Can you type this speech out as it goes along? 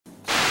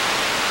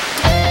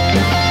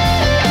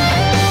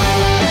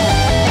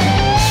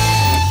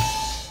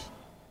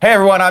Hey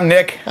everyone, I'm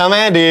Nick. I'm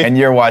Andy. And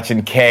you're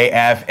watching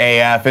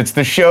KFAF. It's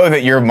the show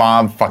that your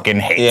mom fucking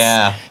hates.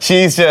 Yeah.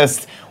 She's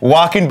just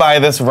walking by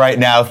this right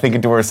now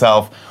thinking to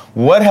herself,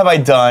 what have I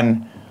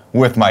done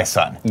with my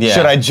son? Yeah.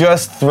 Should I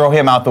just throw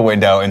him out the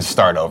window and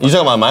start over? You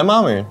talking about my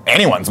mom or?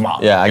 Anyone's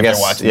mom. Yeah, I if guess.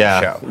 they're watching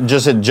Yeah. the show.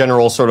 Just a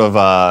general sort of,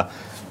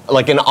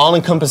 like an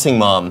all-encompassing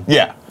mom.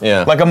 Yeah.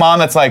 Yeah. Like a mom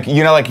that's like,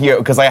 you know, like you,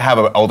 because I have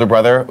an older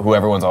brother who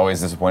everyone's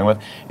always disappointed with.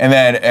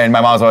 And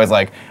my mom's always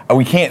like, oh,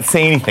 we can't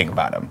say anything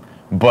about him,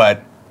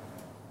 but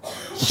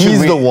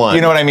He's the one.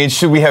 You know what I mean?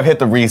 Should we have hit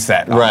the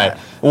reset? Right. That?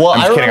 Well, I'm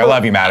just I kidding. I remember-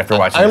 love you, Matt, if you're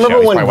watching I the show. remember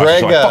He's when probably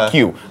watching the show Greg, like, fuck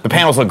you. The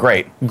panels look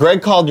great.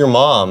 Greg called your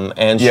mom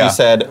and she Yeah.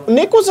 said,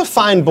 Nick was a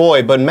fine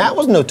boy, but Matt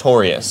was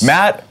notorious.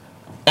 Matt.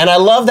 And I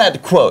love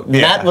that quote.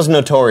 Yeah. Matt was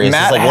notorious.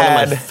 Matt it's like one of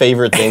my had-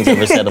 favorite things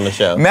ever said on the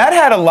show. Matt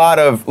had a lot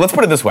of, let's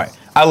put it this way.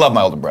 I love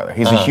my older brother.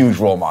 He's a huge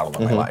role model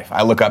in Mm-hmm. my life.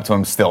 I look up to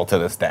him still to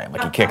this day.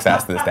 Like, he kicks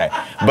ass to this day.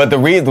 But the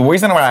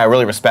reason why I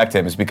really respect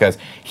him is because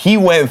he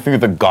went through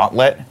the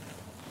gauntlet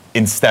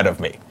instead of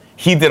me.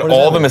 He did does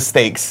all that the mean?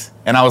 mistakes,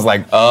 and I was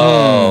like,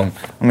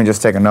 let me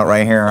just take a note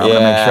right here. I'm gonna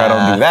make sure I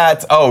don't do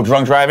that. Oh,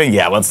 drunk driving?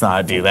 Yeah, let's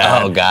not do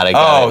that. Oh, got it.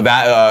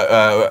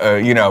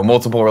 That, you know,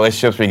 multiple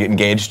relationships where you get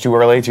engaged too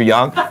early, too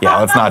young? Yeah,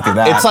 let's not do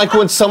that. It's like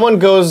when someone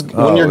goes,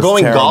 when you're it's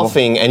going terrible.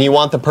 golfing and you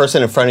want the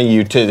person in front of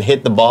you to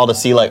hit the ball to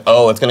see like,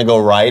 oh, it's going to go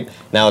right.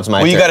 Now it's my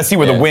turn. Well, you got to see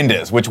where Yeah. the wind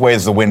is. Which way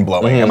is the wind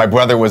blowing? And my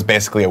brother was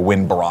basically a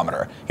wind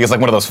barometer. He was like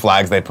one of those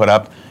flags they put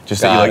up,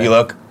 just so Got you it.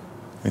 look.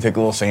 You take a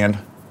little sand.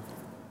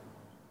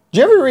 Did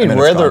you ever read then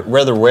Where it's the, gone.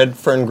 Where the Red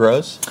Fern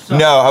Grows?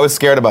 No, I was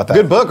scared about that.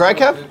 Good book, right,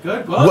 Kev?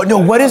 Good book.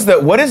 What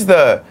is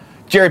the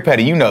Jerry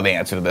Petty? You know the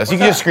answer to this. You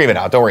can just scream it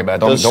out. Don't worry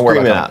about it. Just Don't worry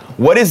scream about it it.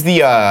 What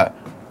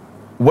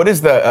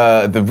is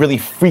the really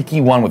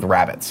freaky one with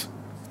rabbits?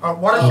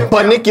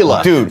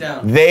 Bunnicula. Dude,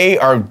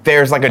 down.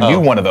 there's like a new Oh.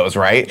 one of those,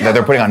 right? That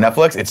they're putting on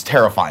Netflix. It's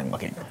terrifying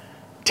looking.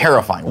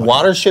 Terrifying looking.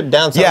 Watership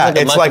Down. Sounds Yeah, like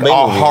a it's Michael like Bay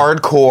a movie.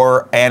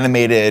 hardcore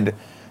animated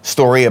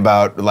story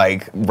about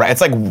like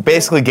it's like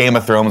basically Game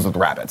of Thrones with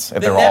rabbits. If The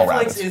they're all Netflix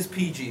rabbits. is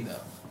PG though,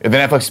 If the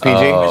Netflix is PG,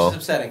 Oh. which is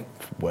upsetting.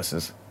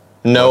 wusses.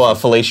 No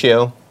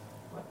fellatio.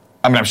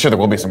 I mean, I'm sure there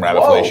will be some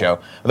rabbit Whoa. fellatio.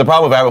 The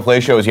problem with rabbit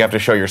fellatio is you have to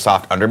show your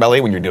soft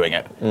underbelly when you're doing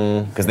it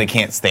because they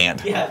can't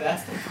stand. Yeah,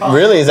 that's the problem.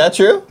 Really? Is that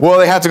true? Well,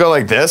 they have to go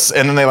like this,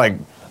 and then they like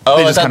Oh,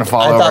 they I just thought- kind of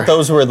fall I over. thought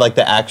those were like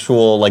the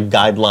actual like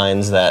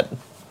guidelines that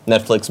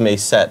Netflix may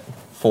set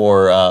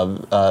for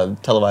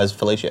televised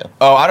fellatio.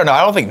 Oh, I don't know.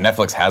 I don't think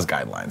Netflix has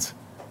guidelines.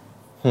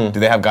 Do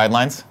they have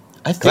guidelines?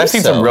 I Because think I've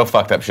seen so. some real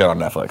fucked up shit on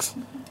Netflix.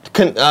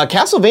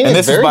 Castlevania And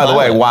this is, very by the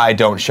way, violent. why I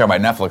don't share my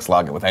Netflix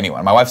login with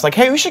anyone. My wife's like,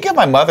 hey, we should give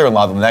my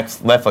mother-in-law the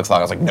next Netflix login.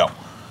 I was like, no.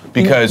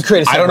 Because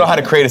Create a I don't know separate how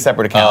to create a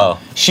separate account.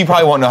 Oh. She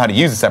probably won't know how to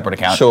use a separate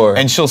account. Sure.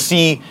 And she'll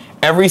see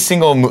every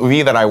single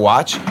movie that I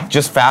watch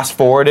just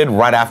fast-forwarded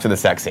right after the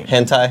sex scene.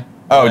 hentai.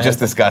 Oh, Right. just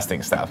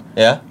disgusting stuff.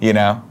 Yeah? You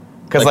know?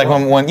 Because Like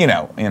like when you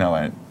know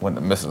when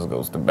the missus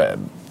goes to bed.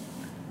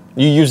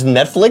 You use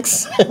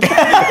Netflix?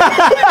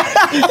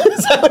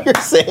 Is that what you're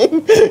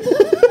saying?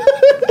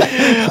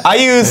 I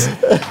use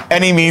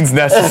any means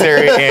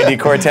necessary, Andy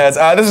Cortez.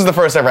 This is the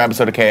first ever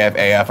episode of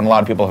KFAF, and a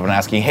lot of people have been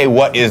asking, hey,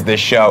 what is this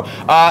show?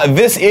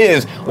 This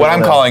is what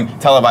I'm calling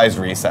televised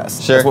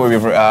recess. Sure.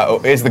 That's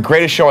what it's the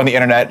greatest show on the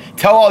internet.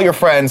 Tell all your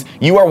friends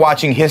you are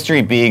watching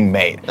history being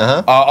made.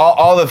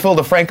 All the Phil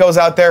DeFrancos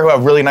out there who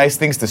have really nice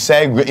things to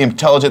say,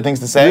 intelligent things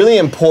to say. Really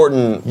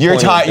important. Your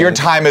poignant your things.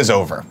 time is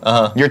over.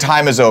 Your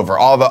time is over.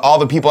 All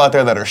the people out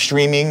there that are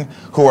streaming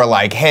who are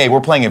like, hey,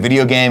 we're playing a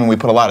video game and we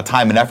put a lot of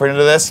time and effort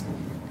into this.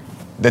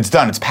 That's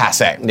done. It's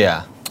passé.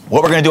 Yeah.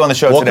 What we're going to do on the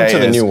show Welcome today to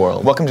the is... new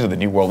world. Welcome to the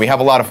new world. We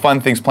have a lot of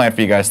fun things planned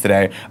for you guys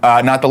today.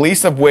 Not the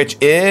least of which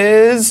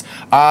is,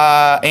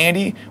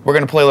 Andy, we're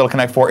going to play a little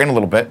Connect 4 in a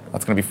little bit.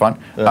 That's going to be fun.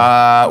 Yeah.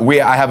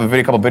 I have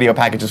a couple video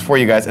packages for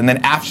you guys. And then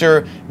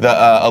after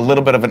a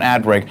little bit of an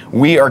ad break,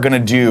 we are going to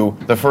do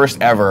the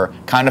first ever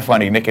Kind of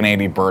Funny Nick and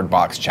Andy Bird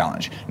Box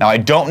Challenge. Now, I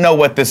don't know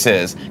what this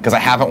is because I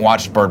haven't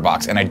watched Bird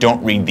Box and I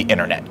don't read the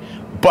internet.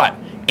 But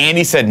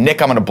Andy said,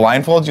 Nick, I'm going to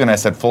blindfold you. And I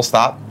said, full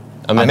stop.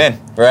 I'm in.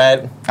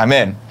 Right. I'm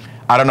in.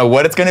 I don't know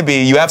what it's going to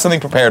be. You have something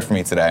prepared for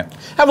me today.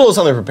 Have a little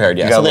something prepared,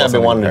 yeah. got a Something little I've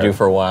been wanting something to do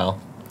for a while.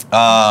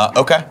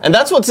 Okay. And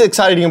that's what's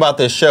exciting about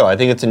this show. I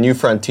think it's a new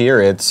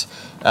frontier. It's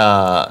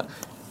a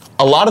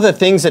lot of the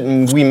things that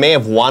we may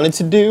have wanted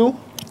to do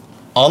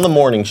on the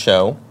morning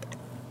show,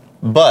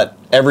 but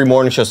every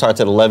morning show starts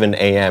at 11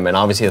 a.m. and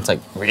obviously it's like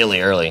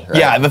really early. Right?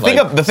 Yeah, the thing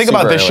about this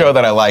super show early.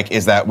 that I like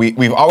is that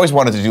we've always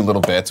wanted to do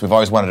little bits. We've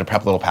always wanted to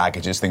prep little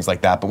packages, things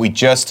like that, but we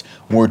just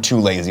were too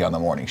lazy on the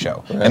morning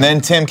show. Right. And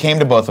then Tim came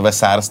to both of us,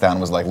 sat us down,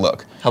 and was like,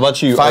 look, How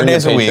about you 5 earn your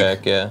days a week,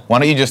 paycheck, yeah. why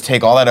don't you just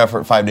take all that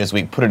effort 5 days a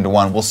week, put it into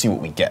one, we'll see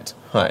what we get.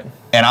 Right.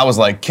 And I was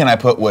like, can I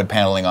put wood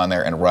paneling on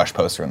there and a Rush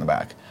poster in the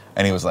back?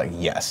 And he was like,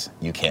 yes,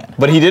 you can.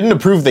 But he didn't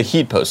approve the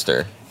Heat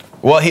poster.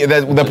 Well,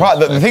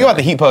 the thing about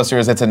the Heat poster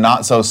is it's a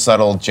not so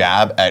subtle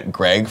jab at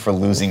Greg for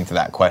losing to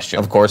that question.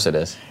 Of course it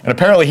is. And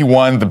apparently he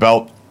won the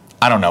belt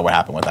I don't know what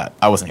happened with that.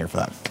 I wasn't here for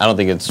that. I don't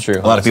think it's true.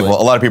 A lot of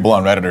people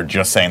on Reddit are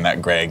just saying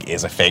that Greg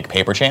is a fake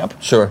paper champ.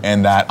 Sure.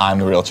 And that I'm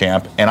the real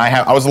champ. And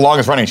I was the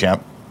longest running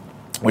champ,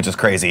 which is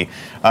crazy.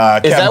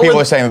 that People where-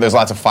 are saying that there's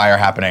lots of fire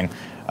happening.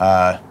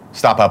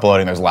 Stop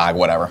uploading. There's lag.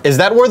 Whatever. Is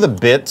that where the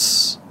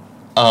bits?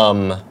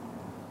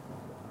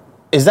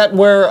 Is that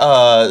where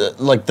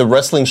like the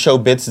wrestling show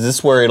bits? Is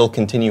this where it'll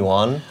continue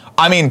on?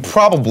 I mean,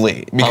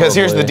 probably, because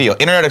here's the Probably. deal.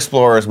 Internet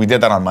Explorers, we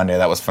did that on Monday.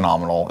 That was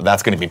phenomenal.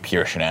 That's going to be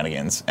pure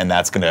shenanigans, and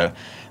that's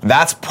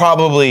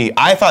probably.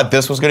 I thought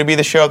this was going to be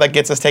the show that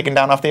gets us taken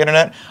down off the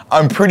internet.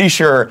 I'm pretty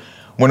sure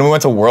when we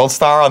went to World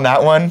Star on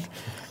that one,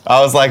 I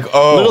was like,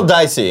 oh, A little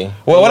dicey.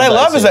 Well, what I Little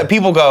love is dicey. that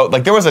people go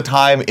like, there was a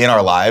time in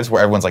our lives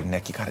where everyone's like,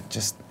 Nick, you gotta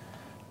just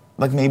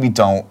like maybe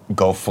don't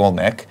go full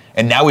Nick,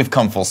 and now we've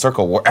come full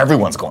circle where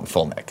everyone's going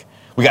full Nick.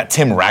 We got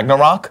Tim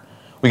Ragnarok.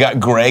 We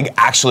got Greg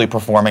actually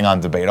performing on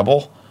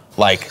Debatable.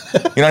 Like, you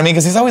know what I mean?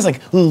 Because he's always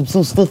like, oh, I'm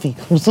so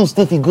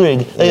stuffy,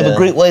 Greg. I have a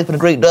great wife and a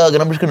great dog,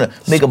 and I'm just gonna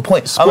make a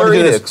point. I'm gonna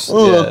do this.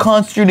 Enix, A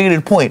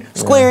consternated point.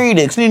 Square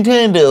Enix,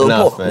 Nintendo.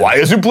 Enough, man. Why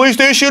isn't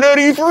PlayStation at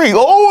E3?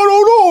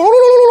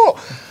 Oh, I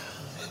don't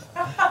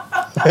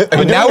know.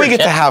 But now we get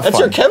to have That's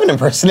fun. your Kevin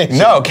impersonation.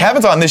 No,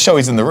 Kevin's on this show.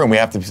 He's in the room. We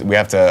have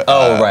to.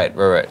 Oh,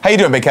 right. How you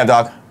doing, Big Kev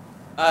Dog?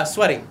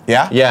 Sweating.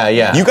 Yeah?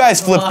 Yeah. You guys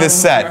flipped this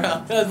set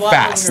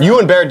fast. You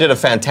and Barrett did a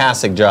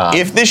fantastic job.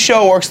 If this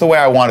show works the way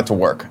I want it to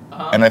work,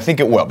 and I think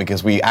it will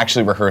because we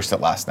actually rehearsed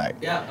it last night.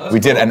 Yeah, that was we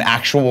did cool. an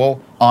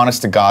actual,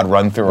 honest to God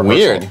run through rehearsal.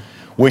 Weird.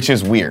 Which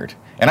is weird.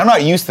 And I'm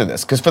not used to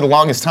this because for the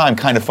longest time,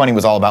 Kind of Funny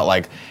was all about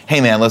like, hey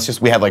man,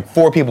 we had like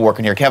 4 people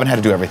working here. Kevin had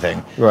to do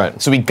everything. Right.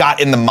 So we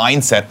got in the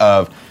mindset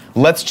of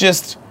let's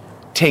just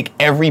take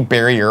every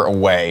barrier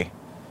away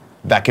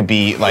that could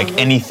be like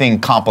anything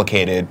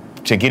complicated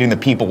to getting the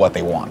people what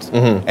they want.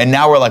 And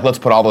now we're like, let's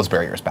put all those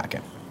barriers back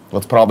in.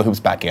 Let's put all the hoops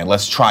back in.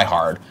 Let's try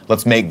hard.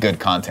 Let's make good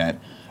content.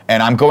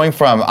 And I'm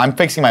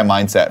fixing my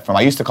mindset from,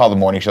 I used to call the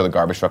morning show the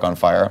garbage truck on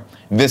fire.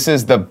 This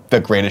is the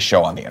greatest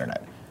show on the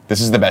internet. This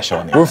is the best show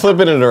on the We're internet.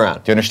 flipping it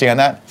around. Do you understand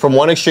that? From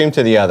one extreme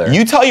to the other.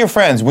 You tell your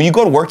friends when you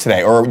go to work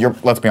today, or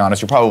let's be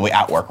honest, you're probably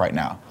at work right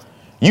now.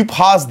 You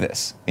pause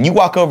this and you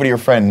walk over to your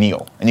friend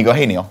Neil and you go,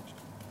 hey Neil,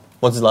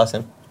 What's his last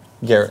name?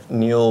 Garrett.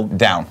 Neil.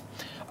 down.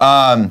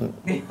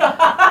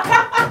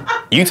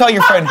 You tell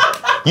your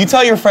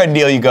friend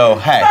Neil, you go,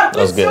 hey. That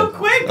was good. so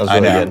quick. That was I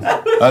really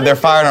know. good. They're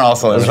firing on all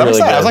cylinders. That was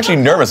I'm really excited. I was good.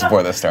 actually nervous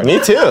before this started. Me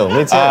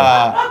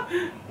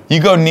too. You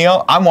go,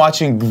 Neil, I'm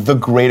watching the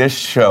greatest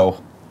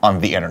show on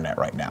the internet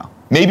right now.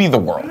 Maybe the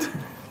world.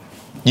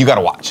 You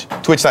gotta watch.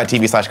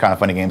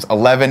 Twitch.tv/kindoffunnygames,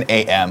 11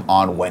 a.m.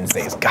 on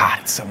Wednesdays. God,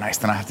 it's so nice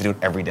to not have to do it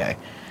every day.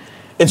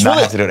 It's Not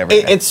really have to do it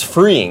every day. it's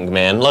freeing,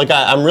 man. Like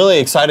I'm really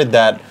excited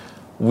that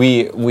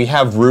we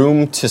have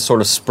room to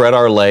sort of spread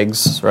our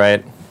legs,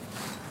 right?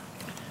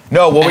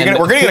 No, well, we're And-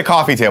 gonna get a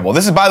coffee table.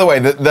 This is, by the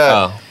way,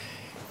 Oh.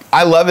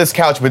 I love this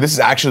couch, but this is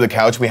actually the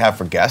couch we have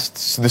for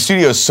guests. The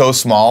studio is so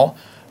small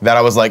that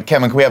I was like,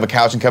 Kevin, can we have a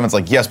couch? And Kevin's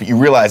like, yes, but you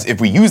realize if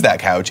we use that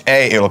couch,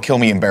 A, it'll kill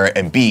me and Barrett,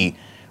 and B,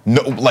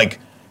 no, like,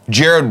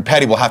 Jared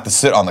Petty will have to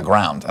sit on the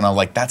ground. And I'm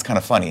like, that's kind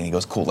of funny. And he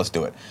goes, cool, let's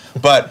do it.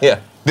 But Yeah.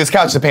 this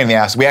couch is a pain in the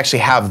ass. We actually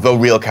have the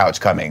real couch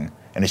coming,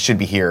 and it should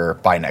be here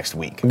by next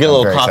week. Get a I'm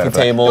little very coffee excited for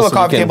that. table A little so we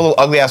coffee can- table, a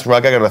little ugly ass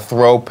rug. I got a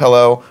throw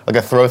pillow, like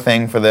a throw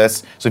thing for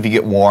this. So if you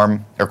get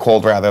warm or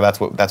cold, rather, that's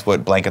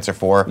what blankets are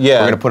for. Yeah.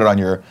 We're gonna put it on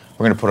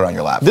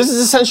your lap. This is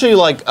essentially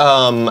like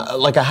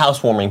a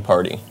housewarming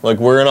party. Like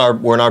we're in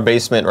our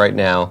basement right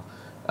now.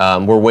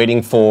 We're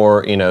waiting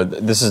for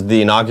this is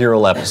the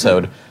inaugural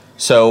episode.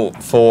 So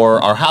for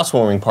our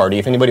housewarming party,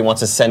 if anybody wants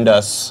to send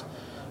us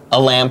a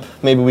lamp,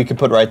 maybe we could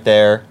put right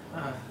there.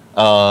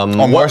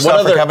 More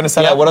stuff for Kevin to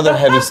set yeah, up? what other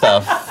heavy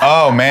stuff?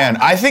 Oh man,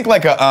 I think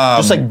like a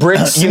Just like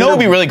bricks. You know what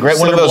would be really great?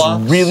 One of cinder those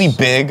blocks? really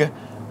big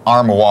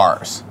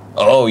armoires.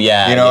 Oh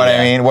yeah. You know what I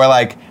yeah. mean? Where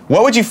like,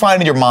 what would you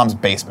find in your mom's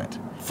basement?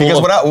 Because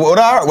of- what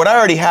I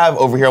already have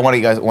over here, I want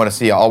you guys want to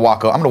see. I'm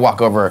gonna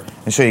walk over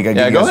and show you guys.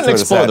 Yeah, give go you guys ahead and a tour of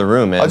the explore set. the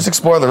room, man. I'll just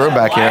explore the room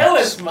back here.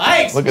 Wireless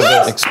mics. Look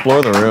at this.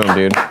 Explore the room,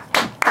 dude.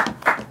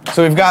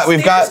 So we've got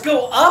Stairs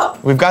go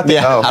up. the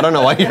Yeah, oh. I don't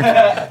know why you're.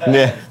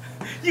 Yeah,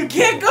 You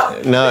can't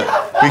go. no.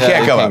 We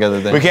can't go up.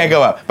 there. We can't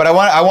go up. But I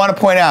want to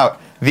point out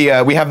we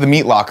have the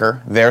meat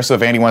locker there, so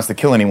if Andy wants to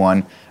kill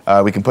anyone,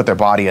 we can put their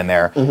body in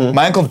there. Mm-hmm.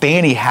 My Uncle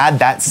Danny had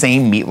that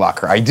same meat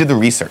locker. I did the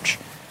research.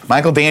 My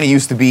Uncle Danny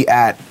used to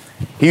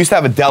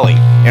have a deli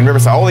in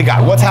Riverside. Holy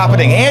God, what's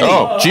happening, Andy?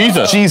 Oh,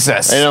 Jesus.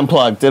 Jesus. It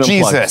unplugged.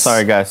 Jesus.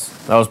 Sorry, guys.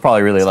 That was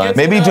probably really loud.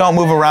 Maybe don't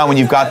move around when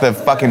you've got the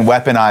fucking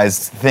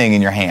weaponized thing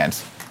in your hand.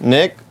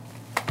 Nick.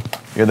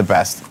 You're the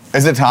best.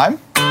 Is it time?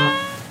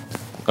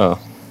 Oh,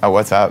 Oh,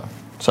 what's up?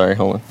 sorry.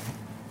 Hold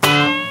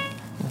on.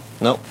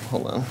 Nope.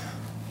 Hold on.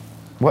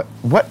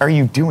 What are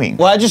you doing?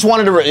 Well, I just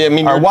wanted to. I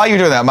mean, Or while you're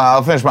doing that,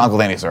 I'll finish my Uncle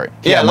Danny story.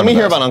 He Yeah, had let one me of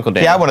hear those. about Uncle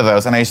Danny. He had one of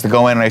those, and I used to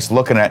go in and I used to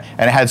look in it,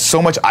 and it had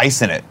so much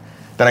ice in it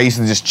that I used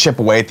to just chip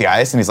away at the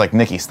ice. And he's like,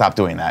 Nicky, stop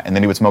doing that. And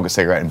then he would smoke a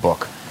cigarette and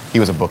book. He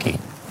was a bookie.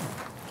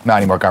 Not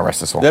anymore. God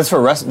rest his soul. that's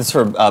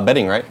for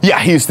betting, right? Yeah,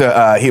 he used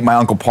to. My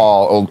Uncle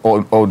Paul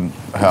owed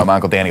my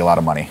Uncle Danny a lot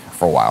of money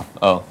for a while.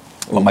 Oh,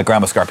 Well, my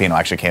grandma Scarpino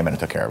actually came in and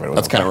took care of it.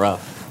 That's kind of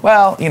rough.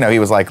 Well, he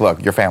was like,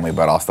 look, your family,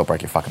 but I'll still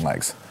break your fucking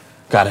legs.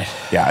 Got it.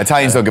 Yeah,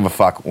 Italians don't give a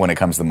fuck when it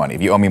comes to money.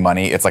 If you owe me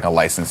money, it's like a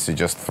license to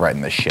just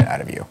threaten the shit out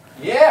of you.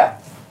 Yeah.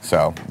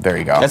 So there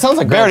you go. That sounds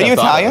like Barrett, are you Grand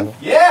Theft Italian? Auto.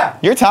 Yeah.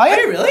 You're Italian?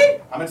 Are you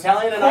really? I'm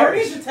Italian and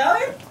Corey's Irish.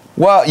 Italian?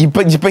 Well,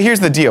 but here's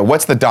the deal.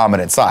 What's the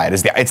dominant side?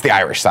 It's the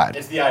Irish side.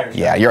 It's the Irish.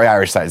 Yeah, your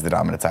Irish side is the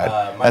dominant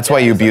side. My That's why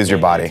dad you is abuse your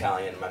mainly body.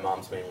 Italian. My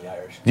mom's mainly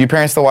Irish. Do your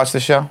parents still watch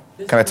this show?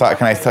 Can I talk?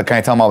 Can I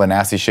tell them all the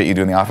nasty shit you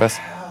do in the office?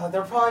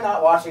 They're probably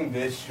not watching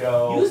this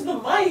show. Use the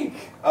mic.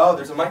 Oh,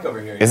 there's a mic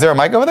over here. Is there a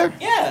mic over there?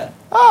 Yeah.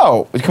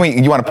 Oh,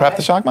 you want to prep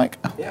the shock mic?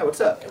 Yeah,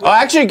 what's up? Oh,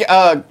 actually,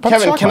 Kevin,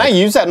 shock can I mic.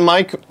 use that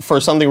mic for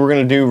something we're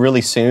going to do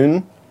really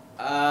soon?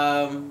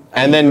 And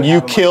then would you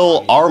have a mic kill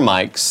on you. our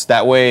mics.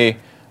 That way,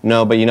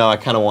 no, but I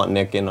kind of want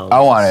Nick in on I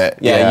this. want it.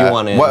 Yeah, you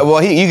want it.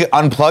 Well, you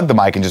can unplug the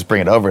mic and just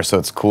bring it over, so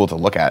it's cool to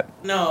look at.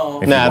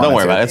 No. If Nah, you don't wanted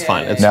worry to. about it. It's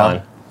fine. It's No?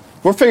 fine.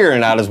 We're figuring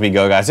it out as we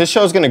go, guys. This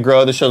show's going to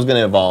grow. This show's going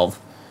to evolve.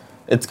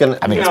 It's going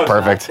to... I think No, it's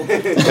it's perfect.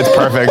 It's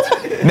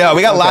perfect. No,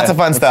 we got lots of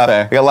fun that's stuff.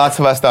 fair. We got lots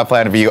of fun stuff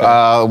planned for you.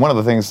 One of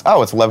the things.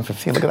 Oh, it's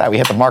 11:15. Look at that. We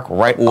hit the mark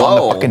right on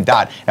Whoa. the fucking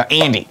dot. Now,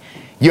 Andy,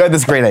 you had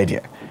this great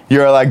idea. You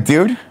were like,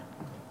 dude,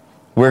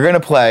 we're gonna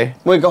play.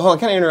 Wait, go hold on.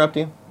 Can I interrupt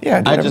you?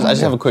 Yeah, do I whatever just you wanna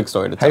do. have a quick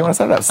story to tell. How you want to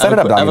set it up? Set I have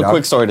it up, I have doggy a dog.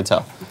 quick story to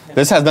tell.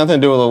 This has nothing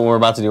to do with what we're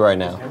about to do right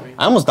now.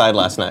 I almost died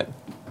last night.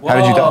 How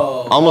did you die?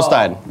 Almost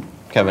died,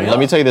 Kevin. Let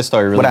me tell you this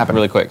story What happened?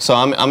 really quick. So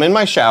I'm in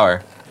my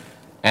shower,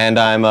 and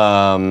I'm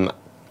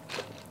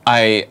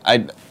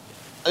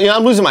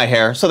losing my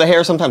hair. So the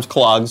hair sometimes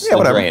clogs the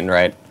whatever. drain,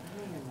 right?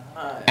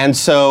 And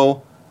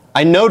so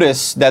I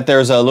notice that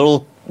there's a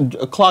little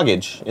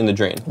cloggage in the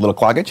drain Little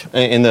cloggage.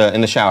 in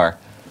the shower.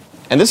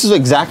 And this is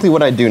exactly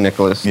what I do,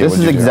 Nicholas. Yeah, this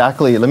what'd is you do?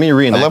 exactly. Let me I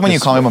reenact. love when you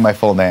this. call me by my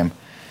full name.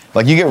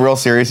 Like you get real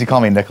serious. You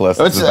call me Nicholas.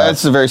 It's the It's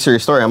best. a very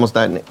serious story. I almost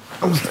died.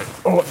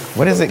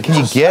 What is it? Can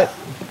you get?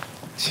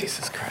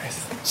 Jesus Christ.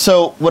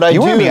 So what I You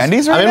do wearing is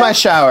MeUndies right I'm in now? my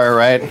shower,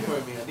 right?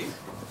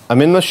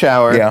 I'm in the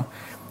shower. Yeah.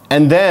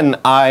 And then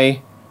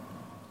the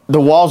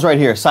wall's right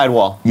here, side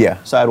wall.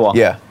 Yeah. Side wall.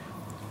 Yeah.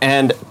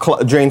 And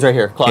drains right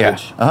here,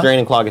 cloggage. Yeah. Uh-huh. Drain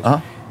and cloggage. Uh-huh.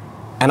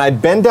 And I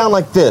bend down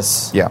like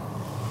this. Yeah.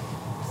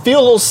 Feel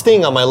a little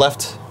sting on my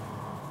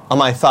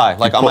thigh,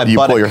 like on my you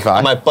buttock. pull your thigh?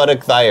 On my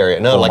buttock thigh area.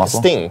 No, Pull a like muscle?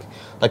 a sting.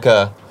 Like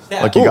a.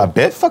 Like you got What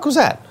the bit? fuck was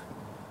that?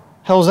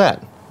 Hell was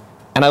that?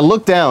 And I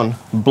look down,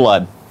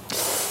 blood.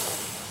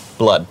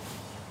 Blood.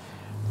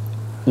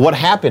 What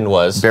happened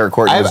was Barrett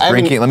Courtney was I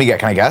haven't- drinking.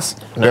 Can I guess?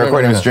 Barrett no,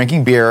 Courtney no. was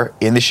drinking beer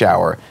in the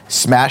shower,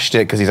 smashed it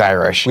because he's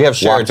Irish. We have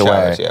shared walked away,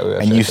 showers, yeah, we have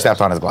and shared you stepped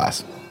on his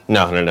glass.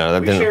 No. That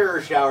We didn't.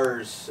 share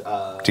showers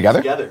Together?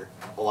 Together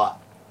a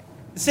lot.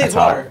 Saves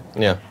hot. water.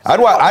 Yeah.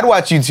 I'd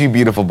watch you two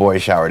beautiful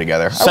boys shower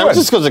together. I San would.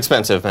 Francisco's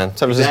expensive, man.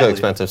 San Francisco's Exactly.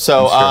 expensive.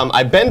 So I'm sure.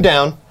 I bend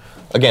down,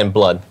 again,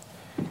 blood,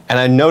 and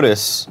I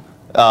notice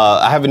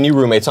I have a new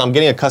roommate, so I'm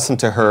getting accustomed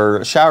to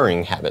her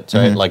showering habits,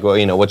 Mm-hmm. right? Like,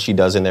 what she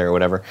does in there or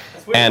whatever.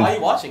 That's weird. Why are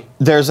you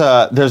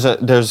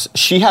watching?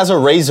 She has a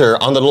razor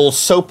on the little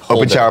soap holder.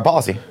 Open shower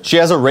policy. She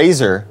has a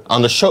razor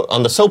on the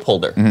soap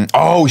holder.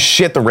 Oh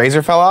shit! The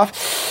razor fell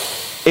off.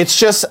 It's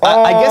just,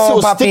 I guess it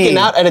was puppy. sticking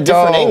out at a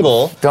different Don't.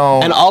 angle.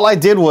 Don't. And all I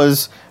did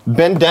was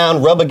bend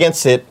down, rub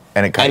against it,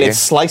 And it cut you?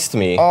 sliced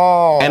me.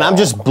 Oh. And I'm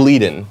just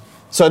bleeding.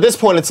 So at this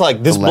point, it's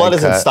like, this The leg blood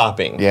isn't cut.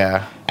 stopping.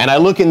 Yeah. And I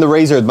look in the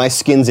razor, my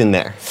skin's in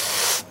there.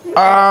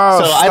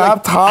 Oh, So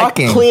I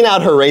clean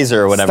out her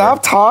razor or whatever.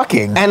 Stop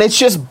talking. And it's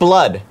just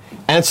blood.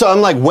 And so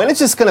I'm like, when is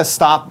this gonna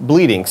stop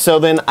bleeding? So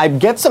then I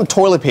get some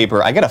toilet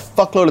paper. I get a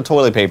fuckload of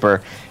toilet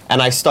paper,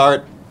 and I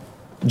start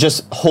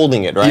just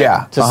holding it, right?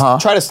 Yeah, To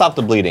try to stop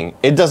the bleeding.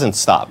 It doesn't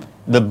stop.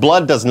 The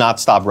blood does not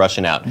stop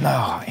rushing out.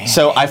 No.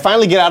 So I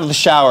finally get out of the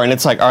shower, and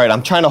it's like, all right,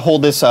 I'm trying to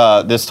hold this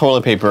this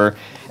toilet paper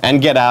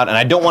and get out, and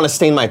I don't want to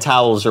stain my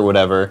towels or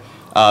whatever.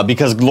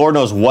 Because Lord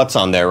knows what's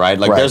on there, right?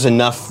 Like Right. there's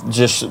enough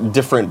just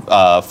different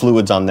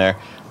fluids on there.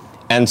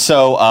 And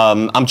so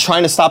I'm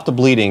trying to stop the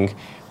bleeding,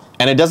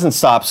 and it doesn't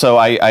stop. So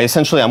I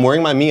essentially, I'm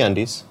wearing my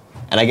MeUndies,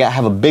 and I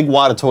have a big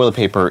wad of toilet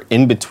paper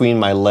in between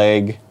my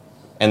leg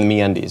and the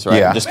MeUndies, right?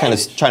 Yeah. Just kind of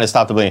trying to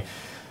stop the bleeding.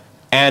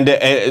 And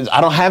I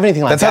don't have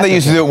anything like That's that. how they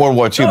used to do it in World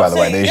War II, No, by the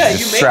way. saying, They used yeah, to you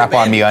just make strap a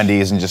on bandage.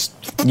 MeUndies and just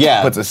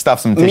Yeah.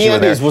 stuff some tissue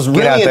in there. MeUndies was Get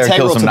really out there, kill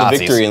integral to some the Nazis.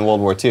 victory in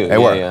World War II. They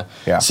were.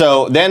 Yeah.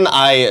 So then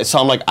so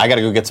I'm like, I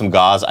gotta go get some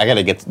gauze. I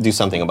gotta do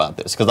something about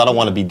this because I don't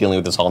want to be dealing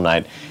with this all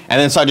night. And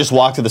then so I just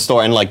walked to the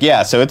store and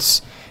so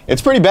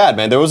it's pretty bad,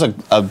 man. There was a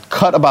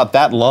cut about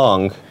that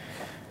long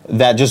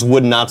that just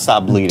would not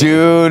stop bleeding.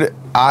 Dude,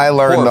 I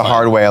learned the Horrifying.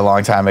 hard way a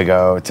long time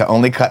ago to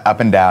only cut up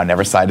and down,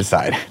 never side to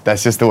side.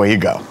 That's just the way you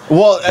go.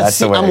 Well, That's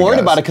the way I'm it worried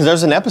goes. about it because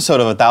there's an episode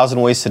of 1,000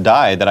 Ways to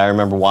Die that I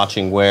remember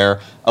watching where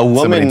a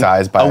woman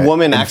dies by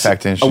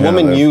infecting a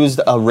woman Chanel.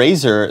 used a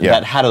razor Yeah.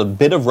 that had a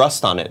bit of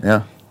rust on it.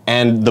 Yeah.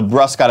 And the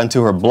rust got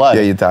into her blood.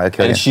 Yeah, you died,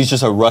 kill And you. she's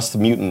just a rust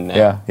mutant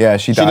now. Yeah,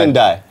 she died. She didn't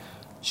die.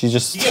 She's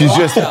just. She's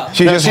just,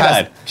 she No, just she has,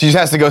 died. she just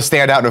has to go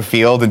stand out in a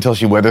field until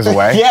she withers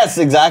away. Yes,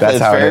 exactly. That's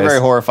It's how it very, is. very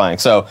horrifying.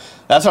 So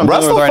that's what I'm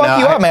Rust dealing will with right fuck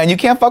now. you up, man. You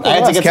can't fuck with I had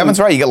to Rust. get Kevin's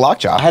some- right. You get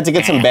lockjaw. I had to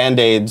get some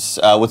Band-Aids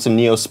with some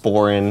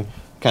Neosporin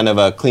kind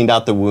of cleaned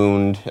out the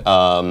wound.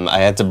 I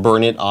had to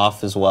burn it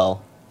off as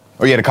well.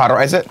 Or you had to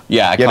cauterize it?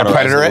 Yeah, I you had to cauterized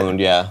predator the it? wound,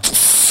 yeah.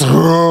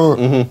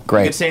 You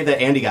Great. could say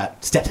that Andy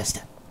got step, step,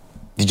 step.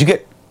 Did you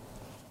get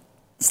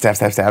stab?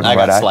 I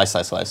got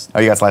slice. Oh,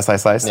 you got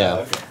slice? Yeah.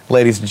 Okay.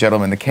 Ladies and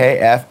gentlemen, the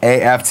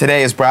KFAF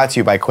today is brought to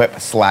you by Quip,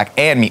 Slack,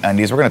 and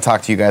MeUndies. We're going to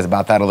talk to you guys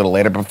about that a little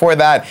later. Before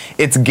that,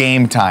 it's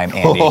game time,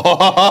 Andy.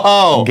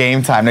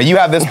 Game time. Now, you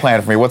have this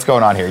plan for me. What's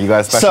going on here? You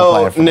got a special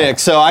plan So, for me? Nick,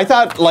 so I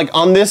thought, like,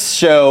 on this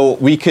show,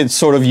 we could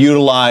sort of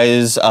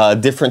utilize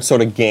different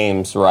sort of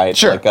games, right?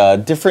 Sure.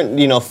 Like, different,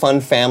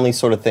 fun family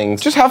sort of things.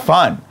 Just have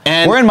fun.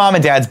 And- We're in Mom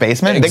and Dad's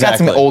basement. They got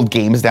some Exactly. old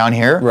games down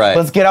here. Right.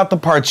 Let's get out the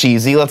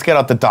Parcheesi. Let's get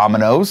out the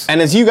dominoes. And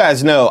as you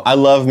guys know, I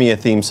love me a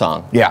theme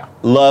song. Yeah.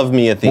 Love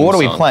me a theme song. Well,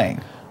 what are we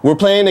playing? We're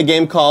playing a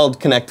game called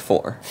Connect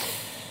 4.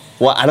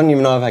 Well, I don't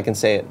even know if I can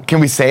say it. Can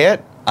we say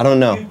it? I don't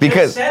know.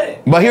 Because, said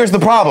it. but here's the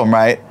problem,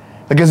 right?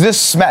 Because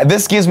this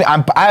gives me, I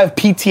have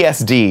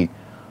PTSD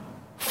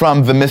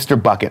from the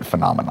Mr. Bucket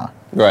phenomena.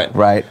 Right.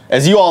 Right.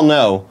 As you all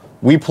know,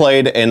 we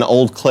played an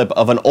old clip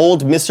of an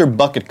old Mr.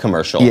 Bucket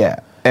commercial. Yeah.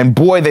 And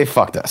boy, they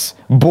fucked us.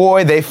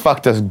 Boy, they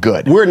fucked us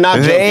good. We're not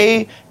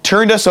They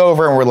turned us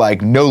over and were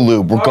like, no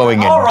lube, we're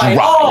going in all right,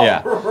 dry. all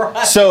Yeah.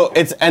 right. So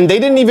and they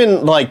didn't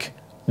even like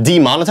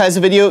demonetize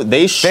the video.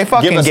 They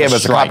Fucking gave us a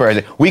strike.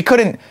 copyright. We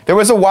couldn't. There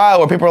was a while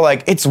where people were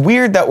like, "It's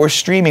weird that we're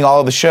streaming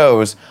all of the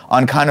shows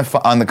on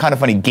on the Kind of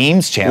Funny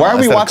Games channel." Why are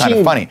we instead of Kind watching-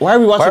 of Funny? why are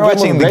we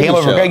watching the Game Game Over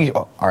Over Greggy Greggy?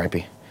 Oh,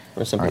 R.I.P.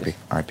 Rest in R.I.P. peace.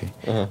 R.I.P.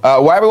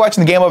 Why are we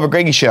watching the Game Over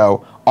Greggy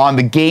show on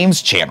the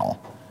Games channel?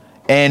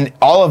 And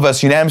all of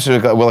us unanimously,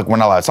 we're like, we're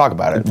not allowed to talk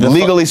about it.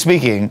 Legally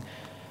speaking,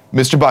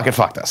 Mr. Bucket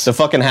fucked us. The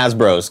fucking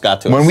Hasbro's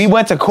got to us. When we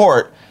went to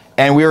court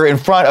and we were in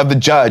front of the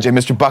judge and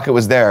Mr. Bucket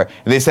was there,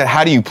 and they said,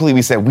 "How do you plead?"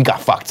 We said, "We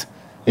got fucked.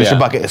 Mr. Yeah.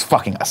 Bucket is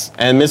fucking us."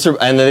 and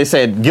then they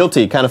said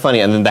guilty, kind of funny,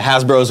 and then the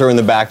Hasbro's are in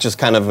the back, just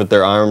kind of with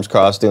their arms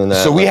crossed, doing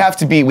that. So we have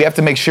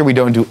to make sure we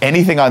don't do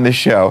anything on this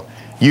show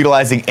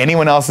utilizing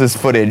anyone else's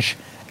footage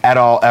at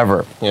all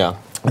ever Yeah.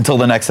 until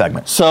the next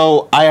segment.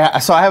 So I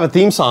have a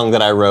theme song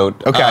that I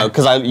wrote. Okay.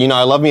 Because I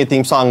love me a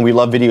theme song. We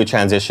love video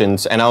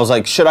transitions, and I was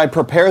like, should I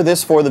prepare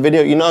this for the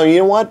video? You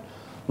know what?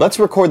 Let's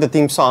record the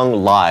theme song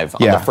live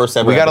on the first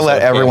ever. we got to let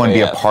episode of everyone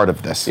be a KFAF. part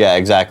of this. Yeah,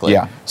 exactly.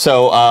 Yeah.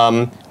 So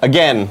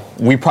again,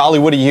 we probably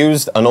would have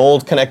used an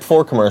old Connect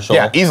 4 commercial.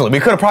 Yeah, easily. We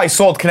could have probably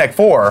sold Connect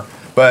 4,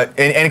 but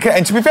and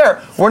to be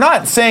fair, we're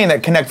not saying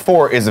that Connect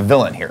 4 is a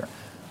villain here.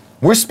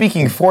 We're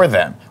speaking for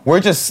them.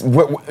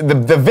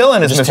 The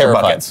villain is just Mr.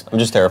 terrified. Buckets. I'm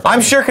just terrified.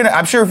 I'm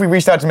sure if we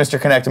reached out to Mr.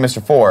 Connect and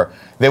Mr. 4,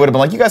 they would have been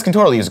like, "You guys can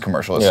totally use a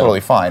commercial. It's Yeah. totally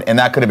fine." And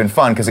that could have been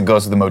fun because it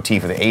goes to the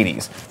motif of the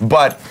 80s.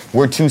 But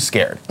we're too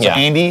scared. So Yeah.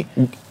 Andy,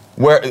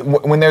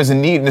 when there's a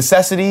need,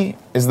 necessity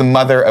is the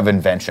mother of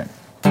invention.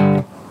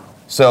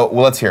 So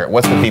let's hear it.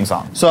 What's the theme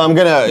song? So I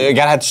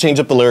gotta have to change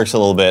up the lyrics a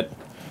little bit.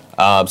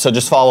 So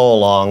just follow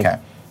along. Okay.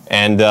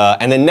 And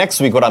then next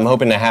week, what I'm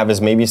hoping to have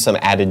is maybe some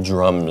added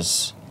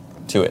drums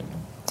to it.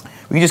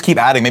 We can just keep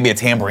adding maybe a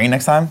tambourine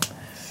next time.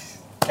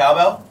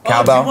 Cowbell?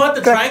 Cowbell. Oh, do you want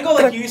the triangle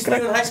like you used to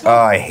do in high school? Oh,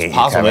 I hate you,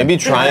 Possible, Kevin. maybe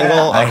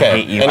triangle. I Okay.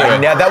 hate you. Anyway.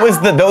 Yeah, that was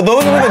those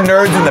were the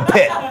nerds in the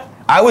pit.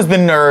 I was the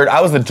nerd.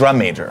 I was the drum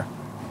major.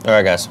 All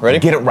right, guys, ready?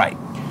 Get it right.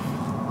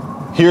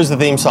 Here's the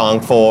theme song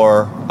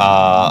for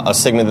a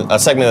segment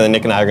that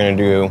Nick and I are gonna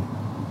do.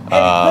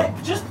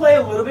 Just play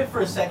a little bit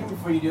for a second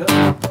before you do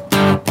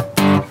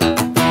it.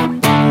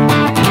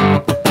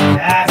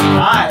 That's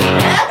nice.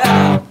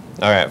 Yeah.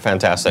 All right,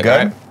 fantastic.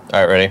 Good? All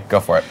right, ready? Go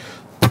for it.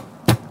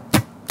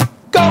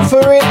 Go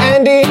for it,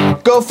 Andy.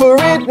 Go for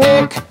it,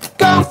 Nick.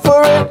 Go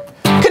for it.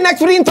 Connect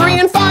between 3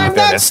 and 5.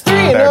 There it That's is. 3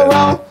 in There a it is.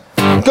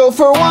 row. Go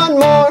for one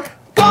more.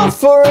 Go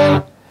for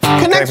it.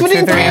 Connect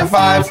between 3 and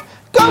 5.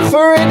 Go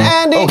for it,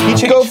 Andy. Oh, key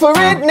change. Go for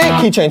it,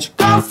 Nick. Key change.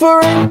 Go for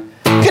it.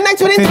 Connect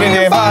between 3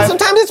 and 5.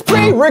 Sometimes it's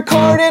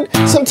pre-recorded.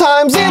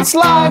 Sometimes it's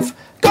live.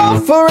 Go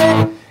for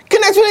it.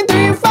 Connect between 3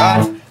 and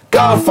 5.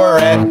 Go for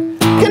it.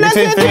 Connect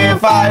between 3 and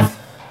 5.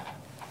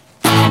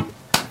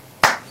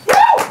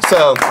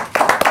 So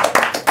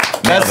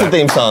that's the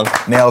theme song.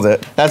 Nailed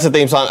it. That's the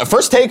theme song.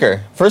 First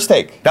taker. First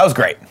take. That was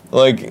great.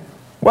 Like,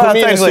 Well, put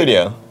me in the that's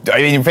studio. I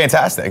mean, you're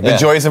fantastic. The Yeah.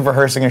 joys of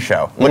rehearsing a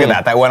show. Look at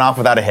that. That went off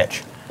without a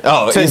hitch.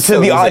 Oh, To it's so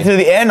the easy. to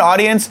the end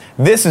audience,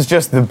 this is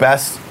just the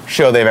best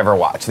show they've ever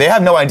watched. They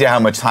have no idea how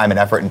much time and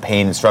effort and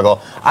pain and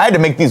struggle. I had to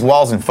make these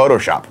walls in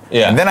Photoshop.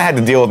 Yeah. And then I had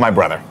to deal with my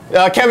brother.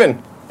 Kevin,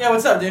 Yeah,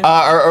 what's up, dude?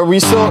 are we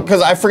still?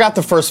 Because I forgot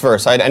the first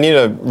verse. I need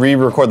to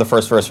re-record the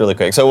first verse really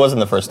quick. So it wasn't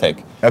the first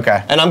take.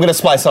 Okay. And I'm gonna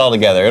splice it all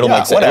together. It'll make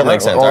sense. Whatever. It'll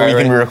make sense. Or All right, you can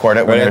ready? re-record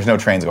it when Ready? there's no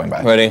trains going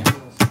by. Ready?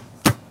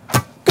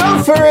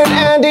 Go for it,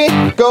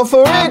 Andy. Go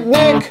for it,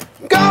 Nick.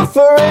 Go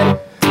for it.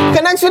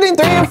 Connect between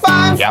 3 and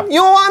 5. Yep.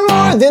 You want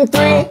more than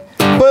 3,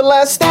 but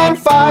less than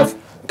 5.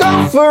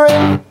 Go for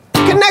it.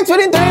 Connect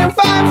between 3 and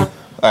 5. All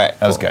right.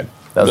 That was good.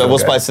 That was We'll really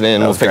good. splice it in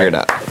and That we'll was figure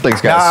great. it out.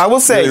 Thanks, guys. Now, I will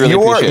say, Really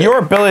appreciate it. your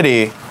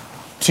ability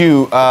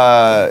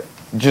to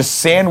just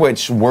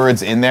sandwich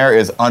words in there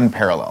is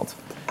unparalleled.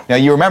 Now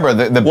you remember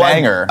the Well,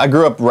 banger. I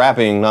grew up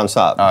rapping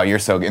nonstop Oh, you're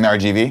so good. In the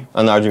RGV?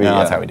 on the RGB. No, yeah.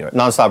 that's how we do it.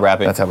 Nonstop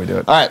rapping. That's how we do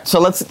it. All right, so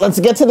let's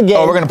get to the game.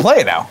 Oh, we're gonna play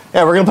it now.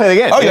 Yeah, we're gonna play the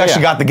game. Oh, you Yeah,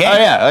 actually yeah. got the game. Oh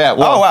yeah.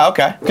 Well, Oh, wow,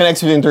 okay.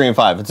 Connects between 3 and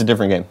 5. It's a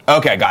different game.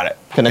 Okay, got it.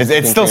 Connect It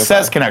between still 3 and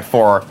says 5. Connect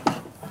 4.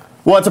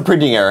 Well, it's a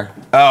printing error.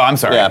 Oh, I'm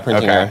sorry. Yeah,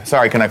 printing okay. error.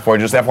 Sorry, Connect 4.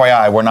 Just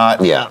FYI, we're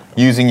not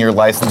using your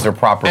license or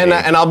property. And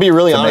I'll be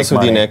really to honest make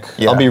with you, money. Nick.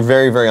 Yeah. I'll be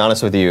very, very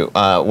honest with you.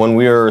 When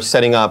we were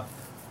setting up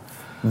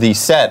the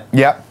set,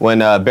 Yep. when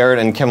Barrett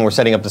and Kevin were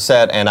setting up the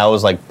set, and I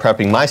was like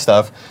prepping my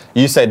stuff,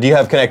 you said, "Do you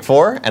have Connect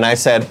 4?" And I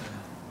said,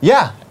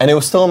 "Yeah," and it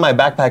was still in my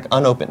backpack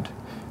unopened.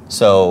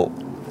 So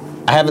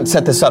I haven't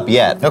set this up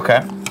yet.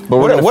 Okay. But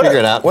we're gonna figure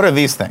it out. What are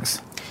these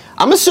things?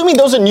 I'm assuming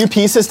those are new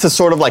pieces to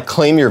sort of like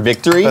claim your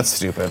victory. That's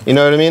stupid. You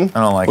know what I mean? I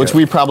don't like Which it.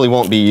 we probably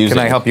won't be using.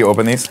 Can I help you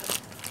open these?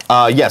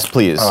 Yes,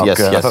 please. Oh, yes,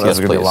 good. yes, I thought yes, this was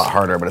gonna please. be a lot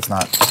harder, but it's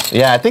not.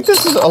 Yeah, I think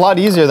this is a lot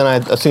easier than I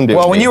assumed it would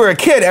Well, when be. you were a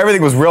kid,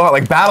 everything was real hard.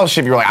 Like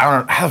Battleship, you were like, I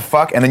don't know how the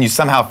fuck, and then you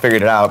somehow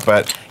figured it out.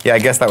 But yeah, I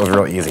guess that was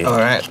real easy. All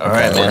right, Okay,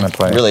 man. we're gonna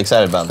play. I'm really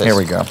excited about this. Here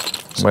we go.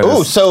 What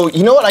Oh, is- so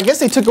you know what? I guess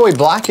they took away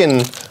black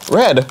and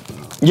red,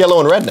 yellow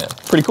and red now.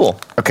 Pretty cool.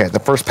 Okay, the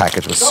first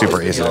package was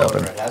super easy to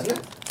open.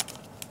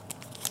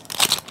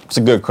 It's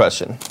a good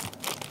question.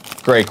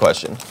 Great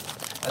question.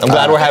 I'm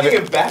glad we're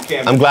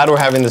having. I'm glad we're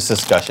having this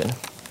discussion.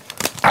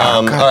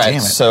 Oh, God all right, damn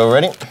it. so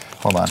ready?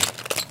 Hold on.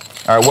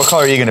 All right, what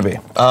color are you gonna be?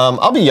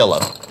 I'll be yellow.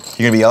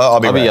 You gonna be yellow? I'll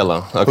be I'll be red.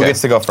 yellow, Who okay.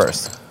 gets to go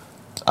first?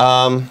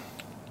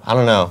 I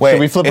don't know. Wait, should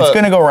we flip? it's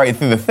gonna go right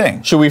through the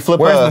thing. Should we flip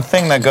Where's a- the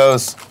thing that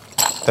goes,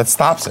 that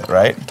stops it,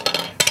 right?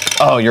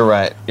 Oh, you're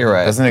right. You're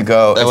right. Doesn't it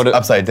go That it's would've-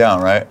 upside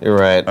down, right? You're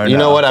right. Or You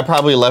know no? what? I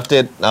probably left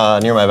it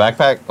near my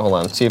backpack. Hold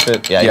on. See if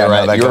it. Yeah, Yeah, you're no,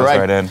 right. that You're goes right.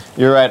 right in.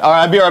 You're right. All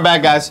right. I'll be right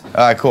back, guys.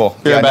 All right, cool.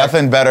 Be Yeah, right back.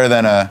 nothing better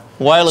than a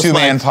Wireless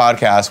two-man mic.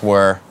 podcast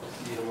where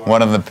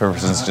one of the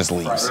persons just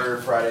leaves.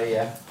 Friday,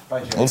 yeah.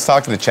 Let's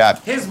talk to the chat.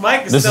 His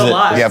mic is This still is it.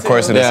 live. Yeah, of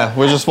course it is. Yeah,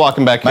 we're just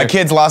walking back here. My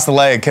kids lost a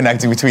leg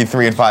connecting between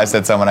 3 and 5,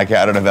 said someone. I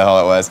don't know who the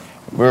hell it was.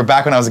 We were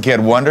back when I was a kid.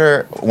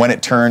 Wonder when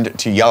it turned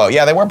to yellow.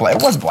 Yeah, they were black.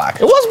 It was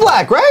black. It was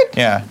black, right?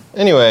 Yeah.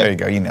 Anyway. There you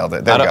go. You nailed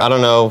it. There I you don't, go. I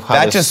don't know how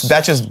That this-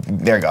 just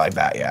there you go like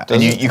that. Yeah. Does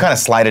And it? you kind of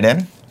slide it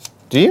in.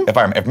 Do you?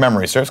 If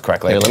memory serves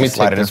correctly. Here, let you me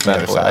slide take it in this from the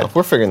bad other boy side. off.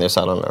 We're figuring this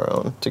out on our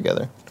own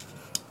together.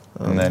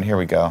 And then here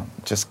we go.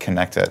 Just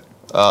connect it.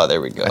 Oh,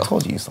 there we go. I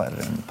told you slide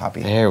it in,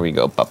 Poppy. There we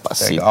go, There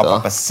papacito. you go. Oh,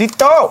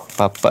 papacito.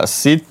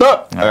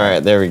 Papacito. All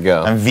right, there we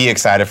go. I'm V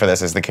excited for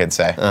this, as the kids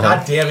say.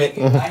 God damn it.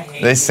 I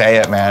hate They say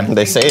it, man.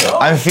 They say it.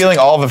 I'm feeling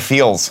all the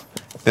feels.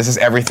 This is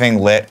everything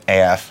lit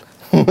AF.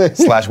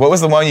 Slash, what was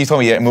the one you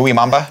told me? Movie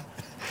Mamba?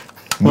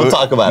 We'll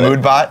talk about it.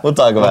 Moodbot? We'll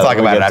talk about it. We'll talk when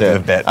we about it get after to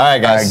the bit. All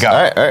right, guys. All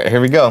right, go. All right, here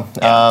we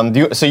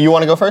go. So you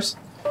want to go first?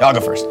 I'll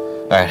go first.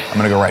 All right. I'm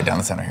gonna go right down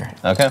the center here.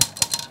 Okay.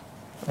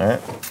 All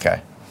right.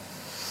 Okay.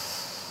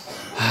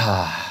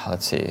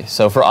 Let's see.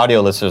 So for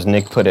audio listeners,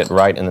 Nick put it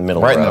right in the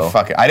middle Right row. in the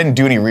fucking. I didn't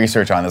do any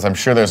research on this. I'm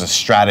sure there's a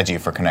strategy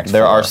for Connect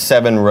There 4. are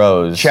 7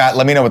 rows. Chat,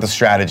 let me know what the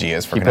strategy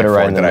is for You put Connect it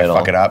right 4. in the Did I middle.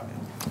 fuck it up?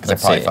 Because I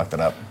Let's probably see. fucked it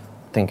up.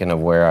 Thinking of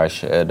where I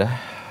should.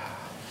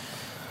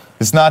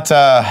 It's not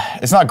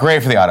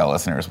great for the audio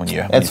listeners when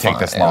you It's take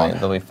fine. this Yeah, long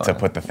they'll be fine. to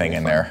put the thing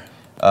in there.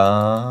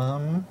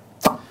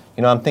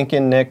 You know, I'm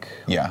thinking, Nick.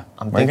 Yeah.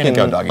 I'm Where are you thinking.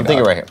 gonna go, doggy I'm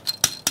thinking dog? right here.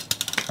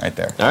 Right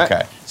there. All right.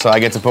 Okay. So I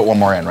get to put one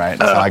more in, right?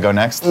 So I go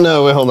next?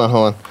 No, wait, hold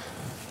on.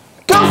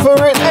 Go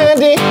for it,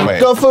 Andy. Wait.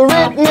 Go for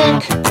it,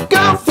 Nick.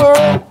 Go for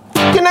it.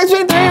 Connect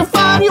with 3 and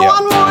 5. You Yeah.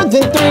 want more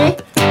than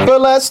 3,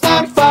 but let's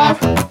start 5.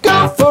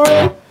 Go for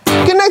it.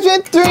 Connect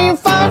with 3 and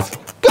 5.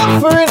 Go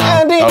for it,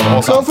 Andy. Oh, the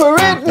whole Go song. for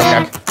it,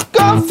 Nick.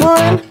 Go for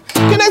it.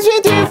 Connect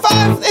with 3 and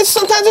 5.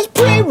 Sometimes it's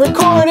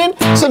pre-recorded.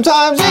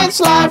 Sometimes it's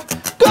live.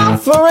 Go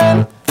for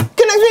it.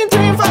 Connect with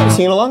 3 and 5.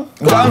 Sing along.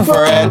 Go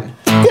for it.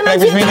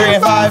 Connect between 3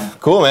 and 5.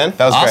 Cool, man.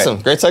 That was great.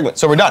 awesome. Great segment.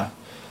 So we're done.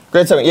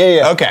 Great segment.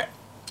 Yeah. Okay.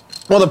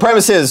 Well, the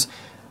premise is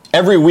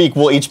every week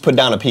we'll each put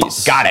down a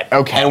piece. Got it.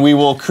 Okay. And we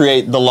will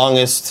create the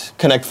longest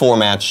Connect 4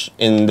 match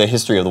in the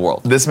history of the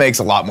world. This makes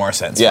a lot more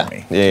sense Yeah. for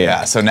me.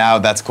 Yeah. So now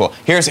that's cool.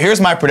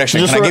 Here's my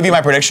prediction. Can I give you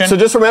my prediction? So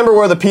just remember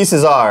where the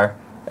pieces are,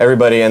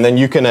 everybody, and then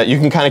you can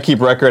kind of keep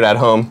record at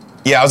home.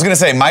 Yeah, I was gonna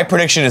say my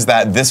prediction is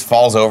that this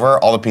falls over,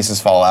 all the pieces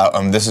fall out.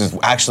 This is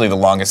actually the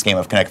longest game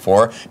of Connect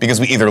 4 because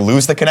we either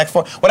lose the Connect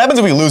 4. What happens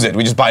if we lose it? Do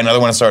we just buy another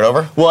one and start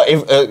over? Well,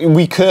 if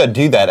we could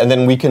do that, and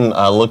then we can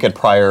look at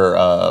prior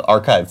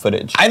archive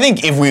footage. I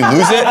think if we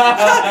lose it,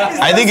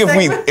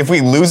 if we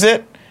lose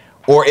it,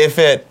 or if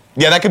it,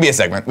 yeah, that could be a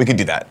segment. We could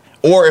do that.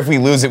 Or if we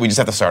lose it, we just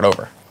have to start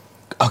over.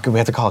 Okay, we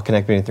have to call it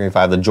Connect between 3 and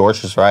 5. The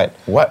George is right.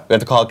 What? We have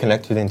to call it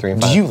Connect between 3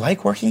 and 5. Do you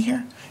like working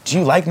here? Do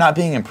you like not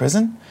being in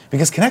prison?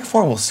 Because Connect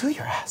 4 will sue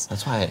your ass.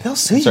 That's why. They'll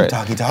sue That's you, right.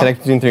 doggy dog. Connect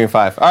between 3 and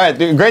 5. All right,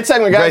 dude, great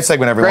segment, guys. Great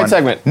segment, everyone. Great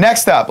segment.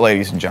 Next up,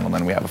 ladies and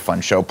gentlemen, we have a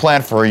fun show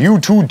planned for you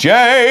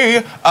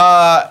today.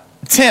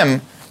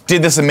 Tim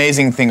did this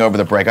amazing thing over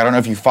the break. I don't know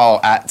if you follow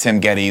at Tim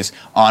Geddes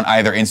on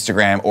either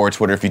Instagram or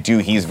Twitter. If you do,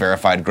 he's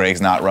verified.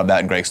 Greg's not. Rub that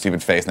in Greg's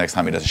stupid face next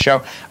time he does a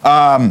show.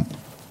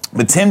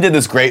 But Tim did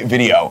this great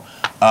video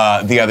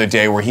the other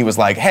day where he was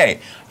like, hey,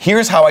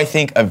 here's how I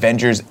think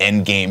Avengers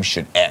Endgame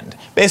should end.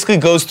 basically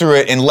goes through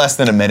it in less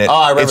than a minute. Oh,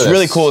 I remember It's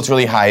really this. cool. It's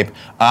really hype.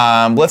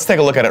 Let's take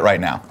a look at it right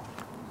now.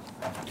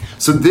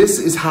 So this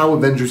is how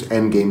Avengers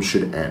Endgame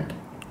should end.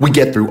 We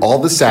get through all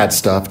the sad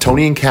stuff,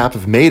 Tony and Cap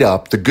have made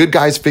up, the good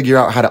guys figure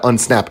out how to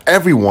unsnap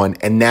everyone,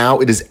 and now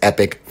it is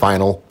epic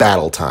final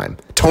battle time.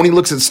 Tony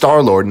looks at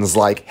Star-Lord and is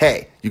like,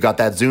 hey, you got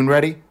that Zune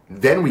ready?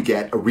 Then we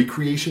get a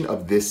recreation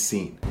of this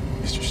scene.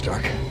 Mr.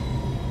 Stark.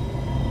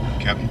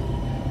 Captain.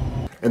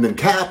 And then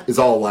Cap is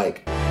all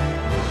like,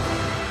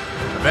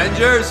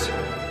 Avengers!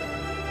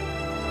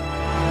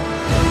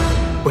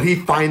 but he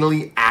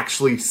finally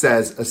actually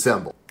says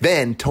assemble.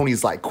 Then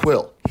Tony's like,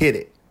 Quill, hit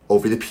it.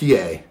 Over the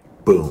PA,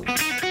 boom.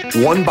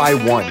 One by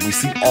one, we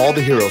see all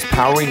the heroes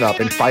powering up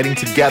and fighting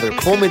together,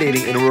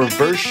 culminating in a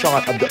reverse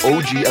shot of the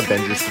OG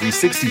Avengers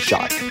 360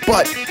 shot.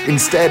 But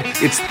instead,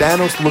 it's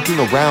Thanos looking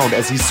around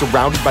as he's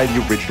surrounded by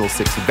the original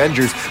 6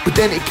 Avengers, but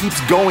then it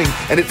keeps going,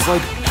 and it's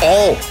like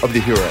all of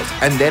the heroes.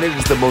 And then it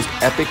is the most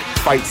epic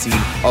fight scene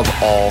of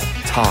all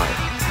time.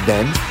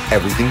 Then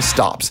everything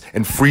stops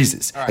and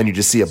freezes, and you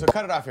just see a So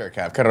cut it off here,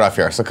 Cap. Cut it off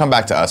here. So come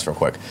back to us real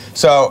quick.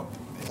 So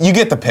you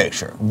get the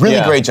picture. Really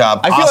Yeah. great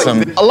job. I feel Awesome.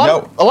 like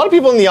a lot of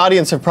people in the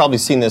audience have probably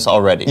seen this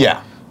already. Yeah.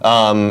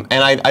 And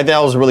I think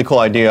that was a really cool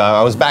idea.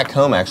 I was back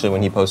home actually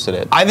when he posted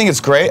it. I think it's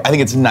great. I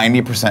think it's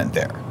 90%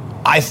 there.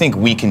 I think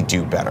we can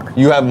do better.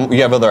 You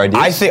have other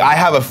ideas? I think I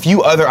have a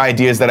few other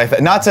ideas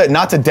that not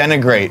to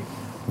denigrate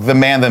the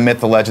man, the myth,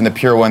 the legend, the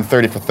pure one,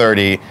 30 for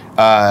 30,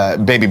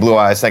 baby blue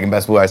eyes, second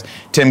best blue eyes,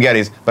 Tim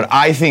Geddes. But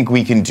I think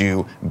we can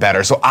do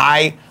better. So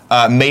I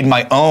made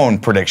my own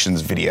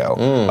predictions video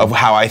of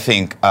how I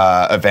think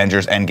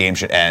Avengers Endgame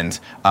should end.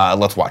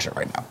 Let's watch it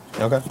right now.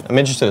 Okay. I'm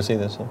interested to see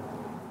this.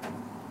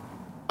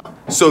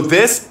 So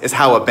this is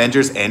how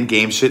Avengers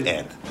Endgame should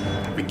end.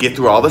 We get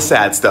through all the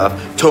sad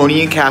stuff,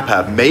 Tony and Cap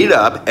have made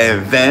up,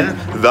 and then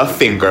the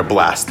finger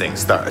blasting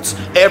starts.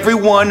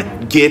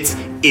 Everyone gets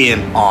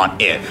in on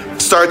it.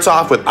 Starts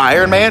off with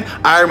Iron Man.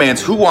 Iron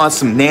Man's who wants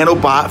some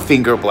nanobot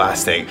finger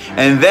blasting.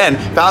 And then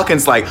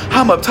Falcon's like,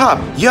 I'm up top.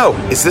 Yo,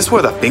 is this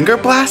where the finger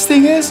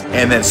blasting is?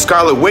 And then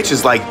Scarlet Witch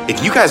is like,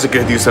 if you guys are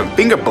gonna do some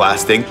finger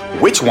blasting,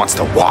 which wants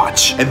to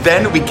watch? And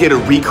then we get a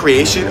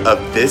recreation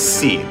of this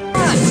scene.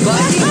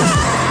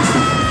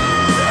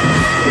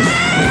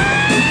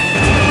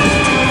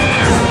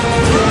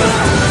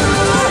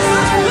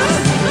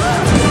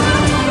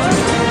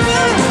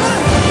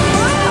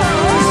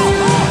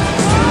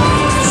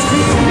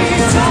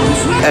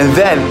 And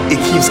then it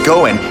keeps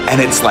going, and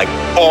it's like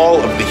all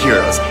of the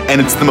heroes, and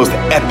it's the most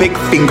epic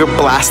finger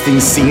blasting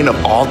scene of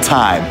all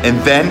time. And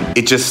then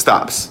it just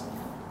stops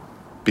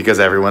because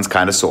everyone's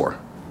kind of sore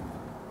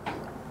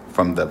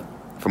from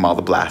all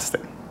the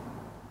blasting.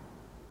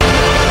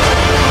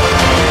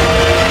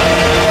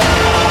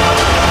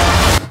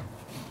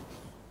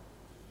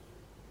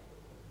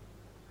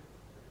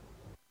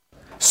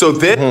 So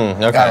this.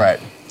 Okay. All right.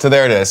 So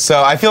there it is.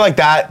 So I feel like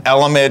that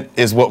element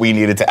is what we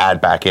needed to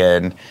add back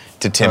in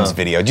to Tim's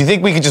video. Do you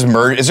think we could just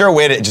merge? Is there a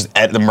way to just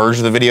merge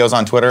the videos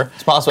on Twitter?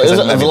 It's possible. It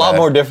was a lot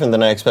more different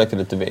than I expected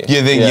it to be.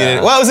 You think you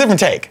did? Well, it was a different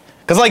take.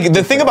 Because like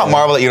the thing about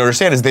Marvel that you don't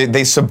understand is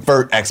they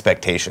subvert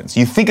expectations.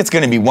 You think it's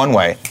going to be one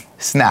way,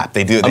 snap,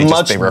 they do. They a just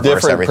much they reverse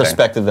different everything.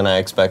 perspective than I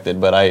expected.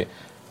 But hey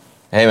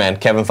man,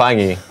 Kevin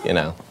Feige,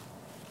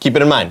 keep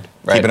it in mind.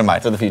 Right? Keep it in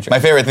mind for the future. My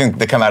favorite thing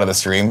that come out of the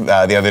stream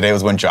the other day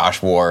was when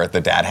Josh wore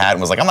the dad hat and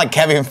was like, "I'm like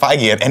Kevin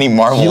Feige at any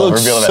Marvel he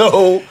looks reveal."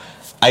 so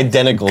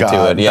identical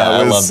to it. Yeah,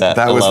 I love that.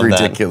 That I was love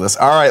ridiculous.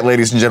 All right,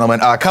 ladies and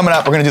gentlemen, coming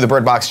up, we're going to do the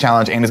Bird Box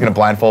Challenge. Andy's going to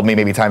blindfold me,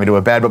 maybe tie me to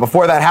a bed. But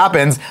before that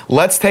happens,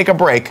 let's take a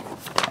break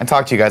and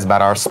talk to you guys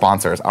about our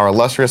sponsors, our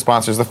illustrious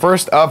sponsors, the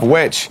first of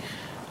which,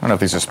 I don't know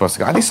if these are supposed to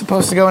go. Are these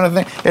supposed to go in a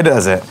thing? It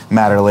doesn't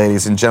matter,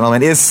 ladies and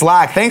gentlemen. Is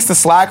Slack. Thanks to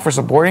Slack for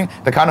supporting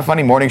the Kind of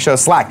Funny morning show.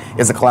 Slack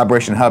is a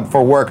collaboration hub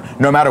for work.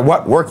 No matter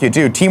what work you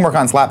do, teamwork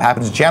on Slack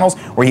happens in channels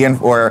where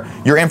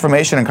your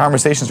information and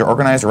conversations are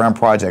organized around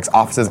projects,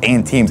 offices,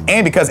 and teams.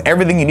 And because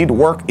everything you need to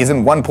work is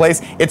in one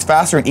place, it's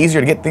faster and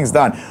easier to get things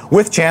done.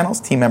 With channels,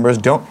 team members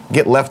don't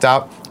get left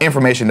out.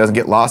 Information doesn't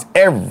get lost.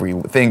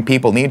 Everything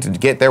people need to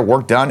get their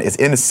work done is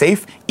in a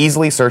safe,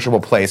 easily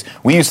searchable place.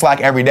 We use Slack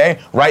every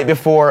day. Right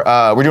before,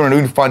 we're doing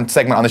a new fun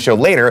segment on the show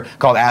later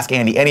called Ask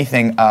Andy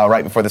Anything.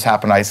 Right before this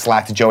happened, I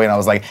slacked Joey and I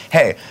was like,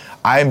 hey,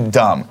 I'm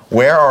dumb.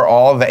 Where are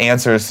all the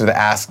answers to the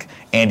Ask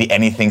Andy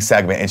Anything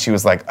segment? And she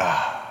was like,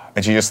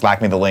 and she just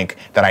slacked me the link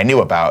that I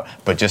knew about,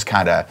 but just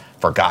kind of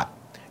forgot.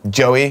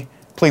 Joey,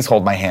 please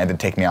hold my hand and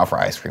take me out for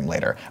ice cream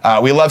later.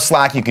 We love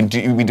Slack.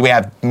 We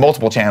have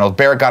multiple channels.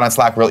 Barrett got on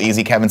Slack real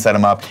easy. Kevin set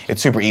him up.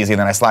 It's super easy. And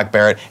then I Slack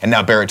Barrett, and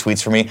now Barrett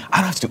tweets for me. I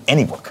don't have to do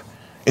any work.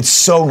 It's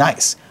so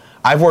nice.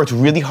 I've worked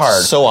really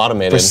hard. So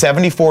automated. For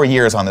 74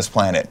 years on this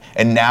planet.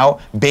 And now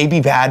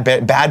bad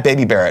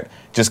baby Barrett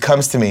just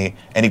comes to me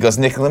and he goes,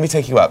 Nick, let me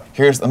take you up.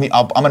 I'm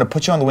going to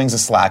put you on the wings of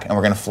Slack and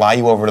we're going to fly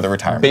you over to the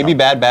retirement Baby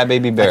home. bad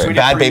baby Barrett.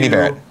 Bad baby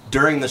Barrett.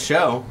 during the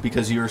show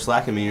because you were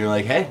slacking me and you're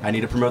like, hey, I need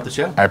to promote the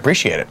show. I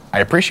appreciate it. I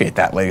appreciate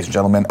that, ladies and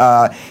gentlemen.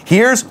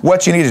 Here's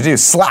what you need to do.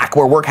 Slack,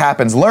 where work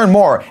happens. Learn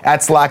more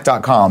at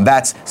slack.com.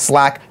 That's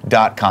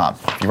slack.com.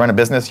 If you run a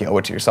business, you owe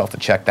it to yourself to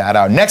check that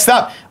out. Next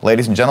up,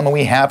 ladies and gentlemen,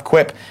 we have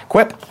Quip.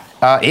 Quip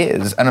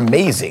is an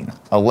amazing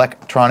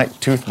electronic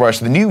toothbrush.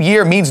 The new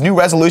year means new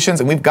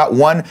resolutions, and we've got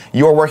one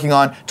you're working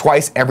on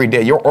twice every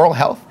day. Your oral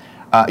health.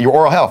 It's your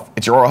oral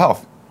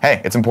health. Hey,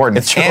 it's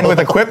important. And with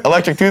a Quip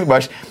electric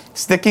toothbrush,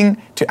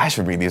 I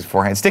should read these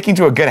beforehand. Sticking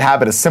to a good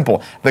habit is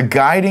simple. The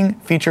guiding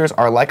features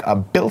are like a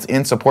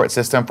built-in support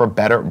system for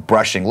better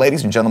brushing.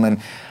 Ladies and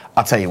gentlemen,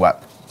 I'll tell you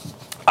what.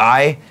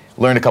 I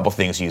learned a couple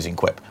things using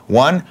Quip.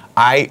 One,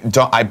 I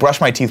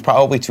brush my teeth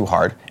probably too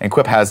hard, and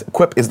Quip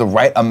is the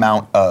right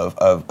amount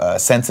of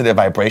sensitive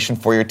vibration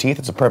for your teeth.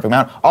 It's a perfect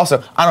amount.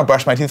 Also, I don't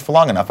brush my teeth for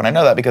long enough, and I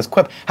know that because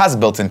Quip has a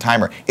built-in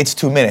timer. It's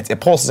 2 minutes. It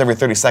pulses every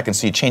 30 seconds,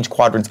 so you change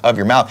quadrants of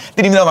your mouth.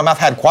 Didn't even know my mouth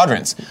had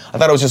quadrants. I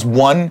thought it was just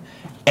one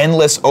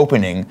endless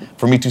opening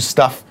for me to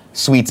stuff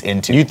sweets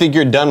into. You think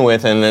you're done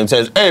with, and then it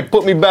says, hey,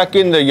 put me back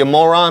in there, you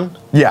moron.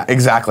 Yeah,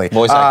 exactly.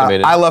 Voice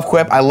activated. I love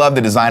Quip. I love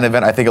the design of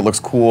it. I think it looks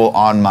cool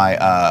on my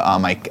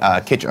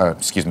kitchen.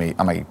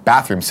 On my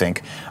bathroom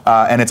sink,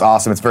 and it's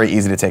awesome. It's very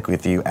easy to take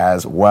with you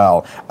as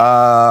well.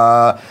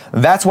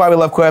 That's why we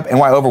love Quip, and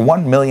why over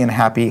 1 million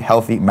happy,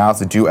 healthy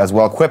mouths do as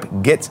well. Quip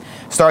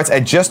starts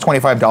at just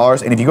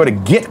 $25, and if you go to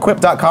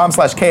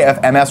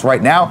getquip.com/KFMS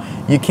right now,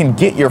 you can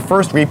get your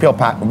first refill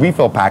pack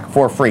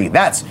for free.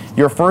 That's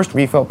your first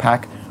refill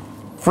pack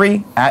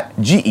free at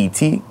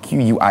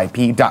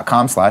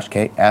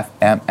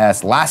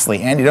getquip.com/KFMS.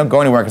 Lastly, Andy, don't go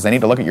anywhere because I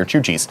need to look at your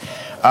chew cheese.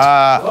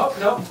 Our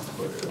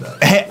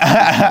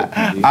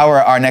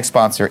next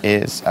sponsor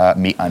is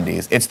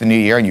MeUndies. It's the new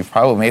year, and you've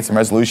probably made some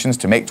resolutions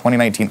to make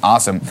 2019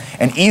 awesome.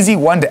 An easy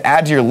one to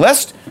add to your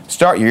list.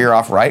 Start your year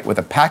off right with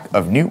a pack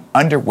of new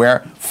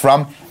underwear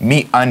from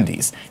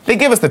MeUndies. They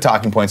give us the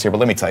talking points here, but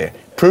let me tell you,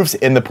 proof's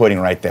in the pudding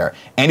right there.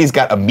 Andy's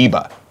got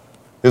amoeba.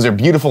 Those are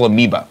beautiful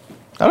amoeba.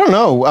 I don't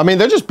know. I mean,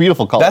 they're just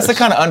beautiful colors. That's the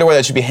kind of underwear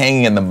that should be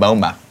hanging in the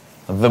MoMA.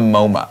 The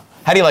MoMA.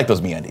 How do you like those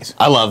MeUndies?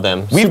 I love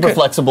them. Super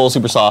flexible,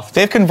 super soft.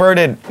 They've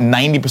converted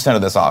 90%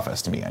 of this office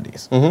to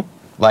MeUndies. Mm-hmm.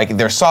 Like,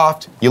 they're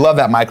soft. You love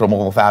that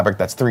micromobile fabric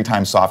that's 3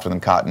 times softer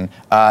than cotton.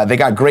 They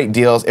got great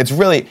deals. It's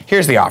really,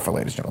 here's the offer,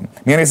 ladies and gentlemen.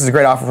 MeUndies is a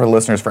great offer for the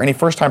listeners. For any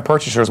first-time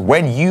purchasers,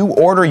 when you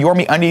order your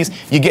MeUndies,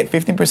 you get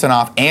 15%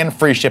 off and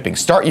free shipping.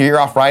 Start your year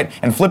off right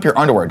and flip your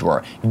underwear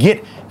drawer.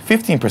 Get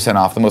 15%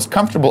 off the most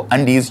comfortable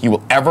undies you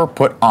will ever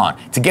put on.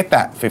 To get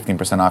that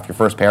 15% off your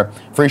first pair,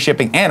 free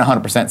shipping, and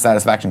 100%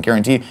 satisfaction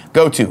guarantee,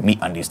 go to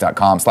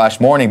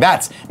MeUndies.com/morning.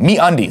 That's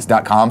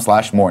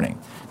MeUndies.com/morning.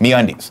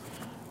 MeUndies.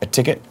 A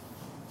ticket.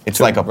 It's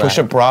like a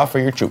push-up bra for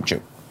your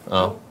choo-choo.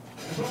 Oh.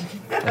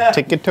 A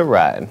ticket to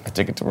ride. A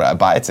ticket to ride.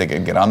 Buy a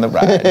ticket. Get on the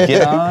ride.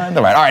 Get on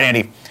the ride. All right,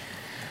 Andy.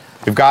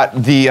 We've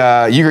got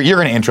the, you're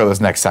going to intro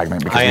this next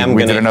segment because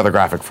we did another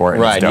graphic for it.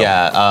 Right,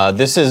 yeah.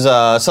 This is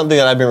something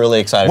that I've been really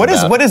excited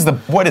about.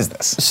 What is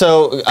this?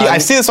 So I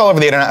see this all over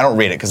the internet. I don't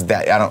read it because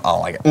I don't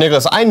like it.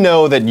 Nicholas, I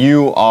know that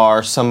you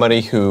are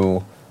somebody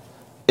who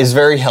is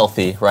very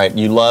healthy, right?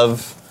 You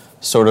love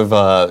sort of,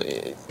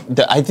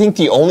 I think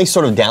the only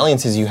sort of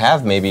dalliances you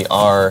have maybe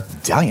are...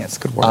 Dalliance,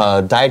 good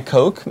word. Diet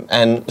Coke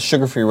and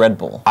sugar-free Red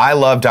Bull. I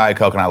love Diet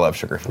Coke and I love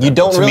sugar-free Red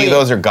Bull. To me,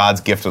 those are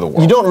God's gift to the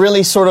world. You don't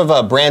really sort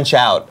of branch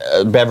out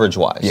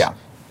beverage-wise. Yeah.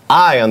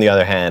 I, on the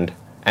other hand,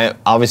 and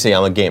obviously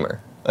I'm a gamer,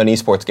 an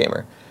esports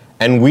gamer,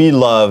 and we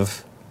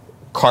love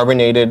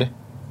carbonated,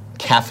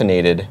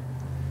 caffeinated,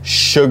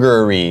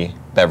 sugary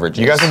beverages.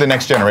 You guys are the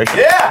next generation.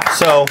 Yeah!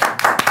 So,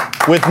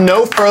 with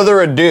no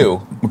further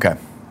ado... Okay.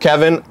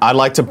 Kevin, I'd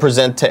like to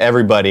present to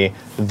everybody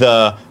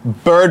the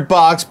Bird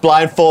Box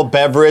Blindfold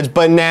Beverage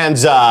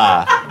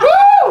Bonanza.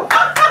 Woo!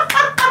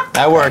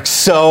 That works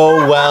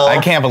so well. I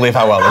can't believe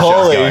how well this show's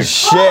going. Holy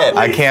shit.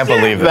 I can't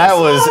believe this. That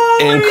was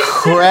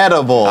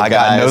incredible, I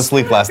got no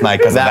sleep last night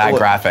because of that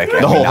graphic.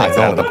 The whole thing.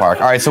 Out of the park.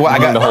 All right, so I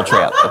got the whole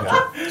tray out.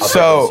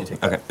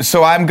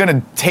 So I'm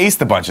gonna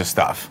taste a bunch of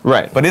stuff.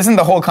 Right. But isn't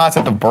the whole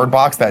concept of Bird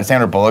Box that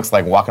Sandra Bullock's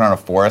like walking around a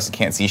forest,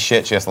 can't see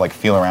shit, she has to like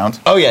feel around?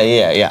 Oh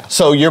yeah.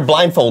 So you're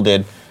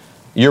blindfolded.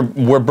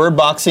 We're bird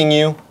boxing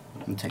you.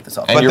 Let me take this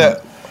off. Wait, hold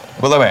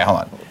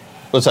on.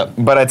 What's up?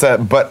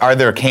 But are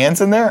there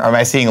cans in there? Am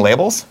I seeing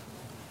labels?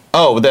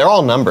 Oh, they're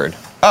all numbered.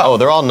 Oh,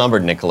 they're all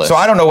numbered, Nicholas. So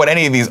I don't know what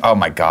any of these. Oh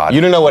my God.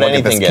 You don't know what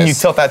anything is. Can you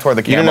tilt that toward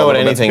the camera? You don't know what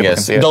anything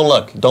is. Don't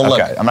look. Don't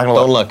look. Okay, I'm not gonna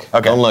look. look. Don't look.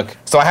 Okay. Don't look.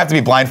 So I have to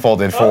be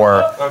blindfolded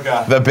for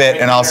the bit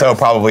and also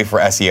probably for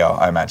SEO,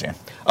 I imagine.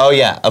 Oh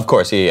yeah, of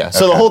course, yeah.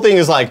 So the whole thing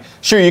is like,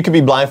 sure, you could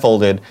be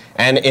blindfolded,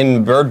 and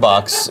in Bird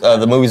Box,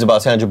 the movie's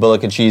about Sandra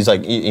Bullock, and she's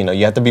like,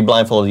 you have to be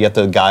blindfolded, you have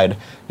to guide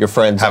your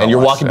friends, and you're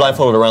walking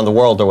blindfolded around the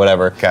world or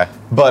whatever. Okay.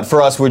 But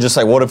for us, we're just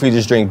like, what if we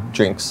just drink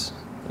drinks?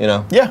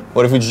 Yeah.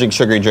 What if we just drink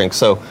sugary drinks?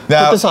 So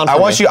now, put this on for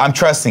me. I'm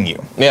trusting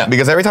you. Yeah.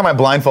 Because every time I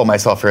blindfold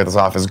myself here at this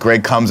office,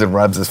 Greg comes and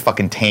rubs his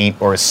fucking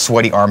taint or his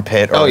sweaty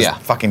armpit or his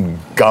fucking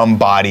gum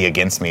body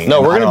against me.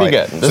 No, we're gonna be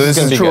good. This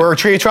is true. We're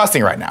tree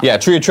trusting right now. Yeah,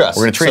 tree of trust.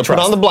 We're gonna tree trust. Put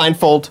on the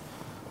blindfold.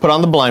 Put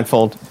on the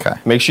blindfold. Okay.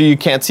 Make sure you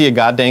can't see a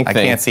goddamn thing.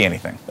 I can't see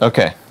anything.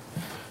 Okay.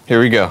 Here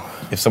we go.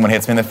 If someone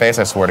hits me in the face,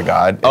 I swear to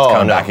God, it's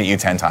coming back at you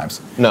 10 times.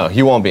 No,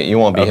 you won't be. You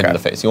won't be hit in the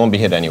face. You won't be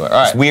hit anywhere. All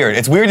right. It's weird.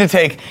 It's weird to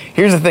take.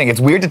 Here's the thing. It's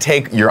weird to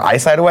take your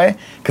eyesight away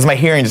because my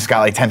hearing just got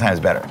like 10 times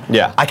better.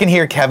 Yeah. I can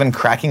hear Kevin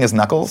cracking his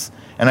knuckles,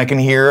 and I can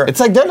hear.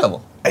 It's like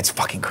Daredevil. It's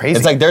fucking crazy.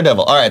 It's like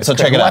Daredevil. All right, so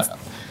check it out. What?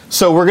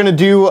 So we're gonna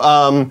do.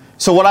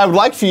 So what I would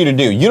like for you to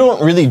do. You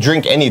don't really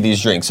drink any of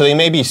these drinks, so they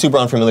may be super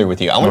unfamiliar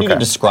with you. I want you to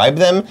describe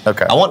them.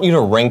 Okay. I want you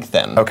to rank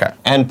them. Okay.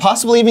 And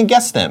possibly even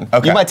guess them.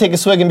 Okay. You might take a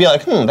swig and be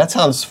like, that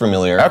sounds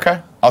familiar. Okay.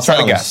 I'll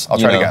try to guess. I'll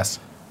try to guess.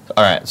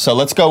 All right. So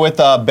let's go with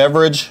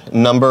beverage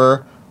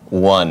number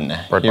 1.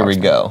 Here we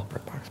go.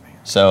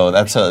 So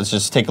that's let's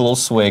just take a little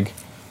swig.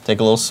 Take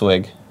a little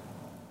swig.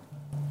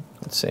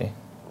 Let's see.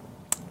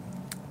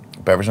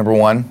 Beverage number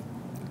 1.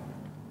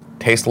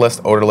 Tasteless,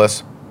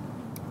 odorless.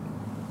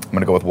 I'm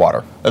gonna go with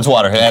water. That's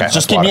water. Okay,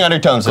 Just keep me on your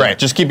tones. Great.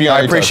 Just keep you on I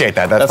your tones. appreciate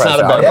that. That's not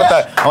a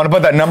beverage. I want to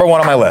put that number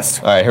 1 on my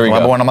list. All right, here we go.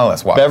 Number 1 on my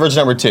list. Water. Beverage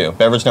number 2.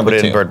 Beverage number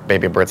Put 2. it in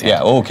baby Bert's hand.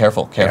 Yeah. Oh,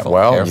 careful. Yeah,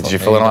 well, careful. did you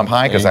There fill it go. on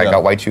pie? Because There you I go.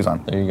 got white shoes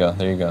on. There you go.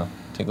 There you go.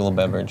 Take a little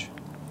beverage.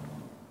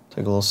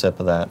 Take a little sip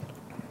of that.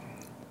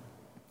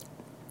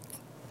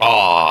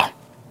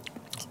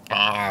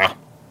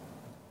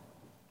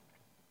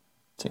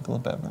 Take a little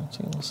beverage.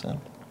 Take a little sip.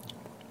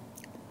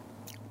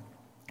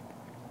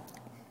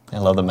 I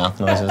love the mouth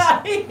noises.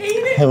 I hate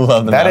it. I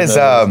love the That mouth is.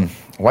 noises.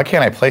 Why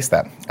can't I place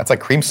that? That's like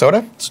cream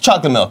soda. It's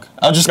chocolate milk.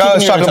 I'll just keep Oh, it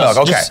it's on your chocolate toes.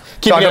 milk. Okay. Just keep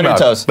it Chocolate on your milk.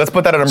 toes. Let's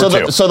put that at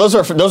number 2. So those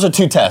are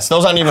 2 tests.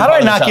 Those aren't even. How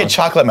part do I of the not get challenge.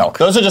 chocolate milk?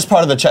 Those are just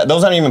part of the.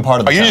 Those aren't even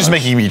part of the. Are you just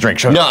challenge. making me drink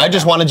sugar? No, I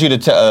just wanted you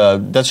to.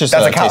 That's just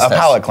That's a a taste test.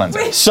 palate cleanser.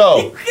 Wait, So-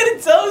 you gonna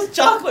tell us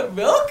chocolate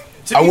milk?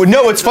 I would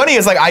know. What's funny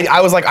is like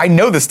I was like I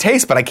know this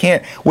taste, but I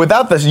can't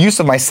without the use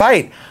of my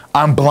sight.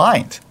 I'm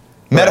blind,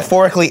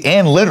 metaphorically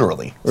and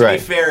literally. To Right.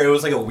 be fair, it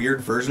was like a weird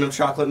version of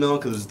chocolate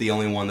milk because it was the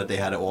only one that they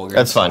had at Walgreens.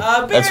 That's fine.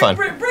 Barry, That's fine.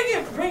 Bring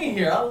it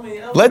here.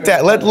 Let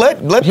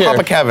Here.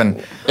 Papa Kevin.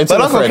 It's Let in the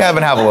Uncle fridge.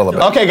 Kevin have a little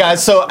bit. Okay,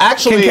 guys. So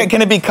actually,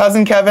 Can it be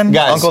cousin Kevin?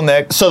 guys, Uncle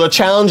Nick. So the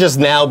challenge is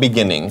now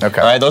beginning. Okay.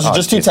 All right. Those are Oh,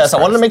 just 2 Jesus tests. I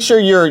wanted to Christ. make sure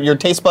your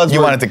taste buds. You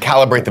were, wanted to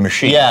calibrate the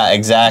machine. Yeah,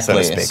 exactly. so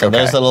to speak. So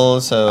there's Okay. a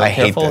little. So I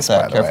hate careful this, with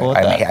by that. the Careful way.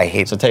 with that. I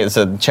hate. So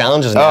the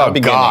challenge is now Oh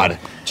beginning. God.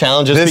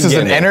 Challenge is This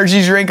beginning. is an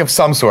energy drink of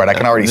some sort. I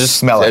can already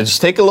smell it.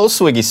 Just take a little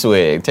swiggy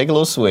swig. Take a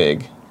little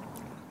swig.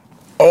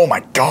 Oh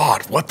my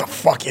God! What the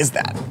fuck is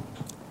that?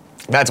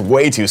 That's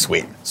way too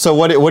sweet. So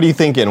what are you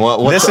thinking?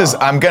 What's This is.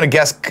 I'm gonna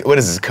guess. What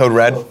is this? Code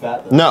Red?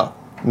 no.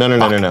 Can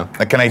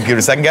I give it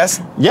a second guess?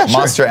 Yeah, sure.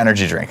 Monster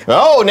energy drink.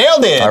 Oh,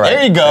 nailed it! All right.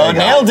 There you go. There you go.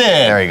 Nailed it.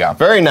 There you go.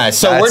 Very nice.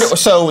 So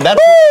That's- so far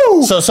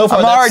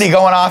I'm that's, already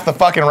going off the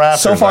fucking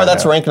rafters. So far right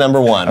that's now. rank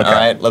number 1. Okay. All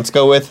right. Let's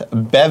go with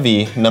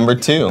Bevy number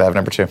 2. Bev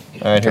number 2. All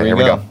right. Here, Okay,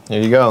 we go.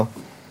 Here you go.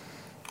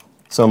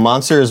 So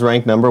Monster is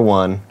ranked number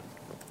 1.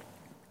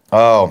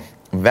 Oh,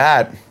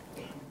 that.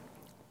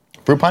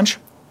 Fruit punch?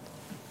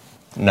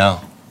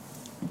 No.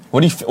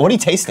 What are you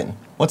tasting?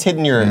 What's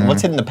hitting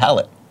What's hitting the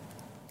palate?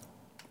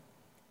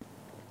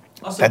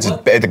 That's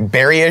just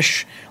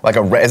berryish, like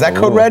a red. Is that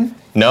Code Red?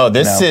 No,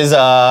 this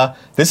No.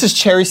 is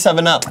Cherry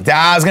 7 Up.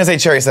 I was gonna say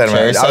cherry 7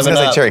 Cherry Up. I was 7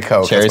 gonna Up. say cherry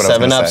Coke. Cherry That's what I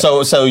was 7 gonna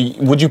Up. say.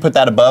 So would you put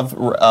that above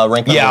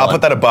rank number Yeah, I'll 1?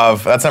 put that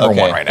above. That's number Okay,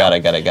 1 right now.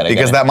 got it.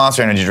 Because that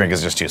Monster Energy drink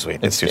is just too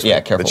sweet. It's too sweet.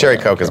 Yeah, careful. The cherry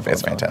with that, Coke is careful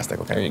with that. fantastic.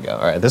 Okay. There you go.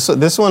 All right,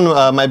 this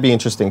one might be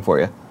interesting for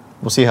you.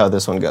 We'll see how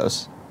this one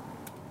goes.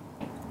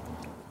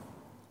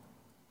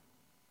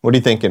 What are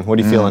you thinking? What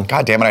are you feeling?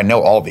 God damn it! I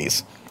know all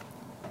these.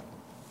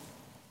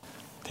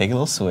 Take a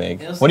little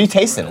swig. What are you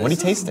tasting? What are you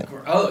tasting?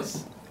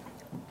 Gross.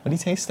 What are you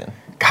tasting?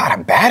 God,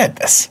 I'm bad at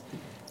this.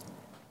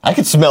 I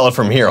could smell it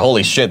from here.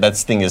 Holy shit, that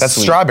thing is That's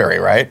sweet. strawberry,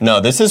 right? No,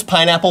 this is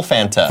pineapple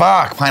Fanta.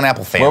 Fuck,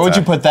 pineapple Fanta. Where would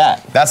you put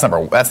that? That's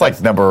number. That's like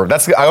number.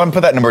 That's. I want to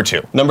put that number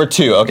 2. Number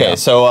 2. Okay, Yeah.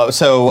 so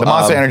The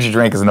Monster Energy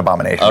drink is an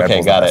abomination. Red Okay,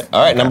 Bull's got the it. best.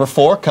 All right, Okay. number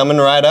 4 coming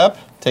right up.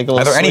 Take a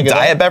little. Are there any swig of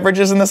diet that.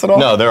 beverages in this at all?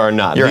 No, there are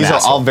not. You're an These are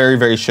asshole. all very,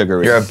 very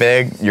sugary. You're a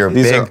big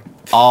These big. are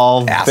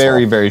all asshole.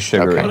 very, very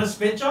sugary. Okay. Want a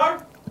spit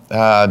jar?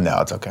 No,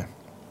 it's okay.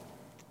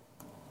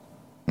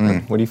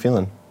 What are you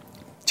feeling?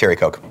 Cherry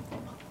Coke.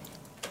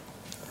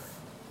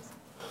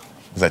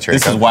 Is that cherry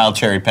This Coke? is Wild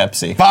Cherry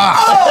Pepsi. Fuck!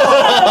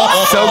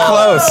 So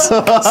close.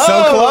 So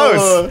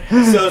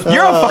close.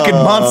 You're a fucking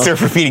monster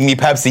for feeding me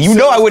Pepsi. You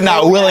know I would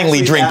not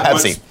willingly drink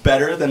Pepsi.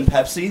 Better than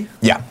Pepsi?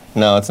 Yeah.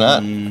 No, it's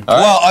not. All right.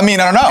 Well, I mean,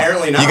 I don't know.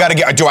 Apparently not. You gotta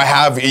get. Do I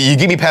have? You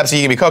give me Pepsi,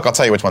 you give me Coke. I'll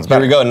tell you which one's Here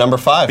better. we go. Number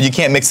 5. But you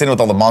can't mix it in with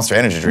all the Monster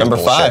Energy drinks. Number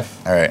bullshit.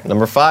 5. All right.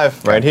 Number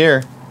 5, right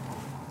here.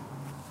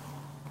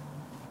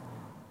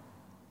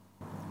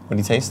 What are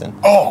you tasting?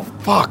 Oh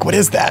fuck! What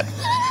is that?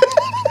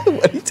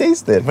 What are you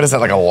tasting? What is that?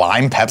 Like a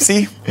lime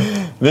Pepsi?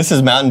 This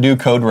is Mountain Dew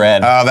Code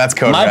Red. Oh, that's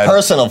Code My Red.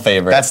 personal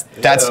favorite.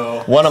 That's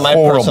one of my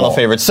horrible. personal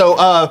favorites. So,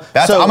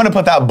 That's. I'm gonna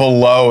put that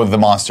below the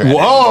Monster Energy.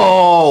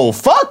 Whoa!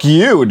 Fuck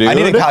you, dude. I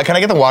need a. Can I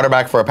get the water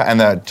back for and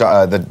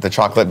the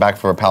chocolate back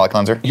for a palate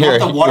cleanser? Here,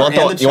 the water and the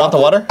you want the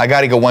chocolate? water? I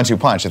gotta go 1-2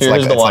 punch. It's Here's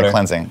like the it's water. like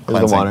cleansing. Here's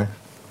Cleansing. the water.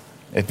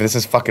 If this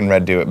is fucking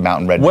Red Dew,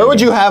 Mountain Red Dew. Where would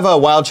you have a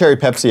Wild Cherry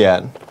Pepsi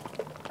at?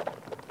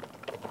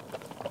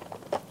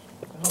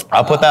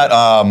 I'll put that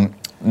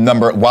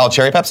wild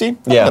cherry Pepsi.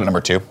 I'll Yeah. put it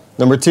number 2.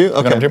 Number 2?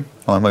 Okay. Number 2.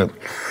 Hold on,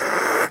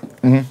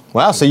 look.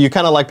 Wow, so you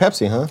kind of like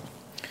Pepsi, huh?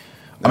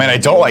 I mean, I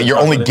don't like. You're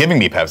only giving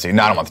me Pepsi.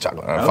 No, I don't want the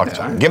chocolate. Fuck the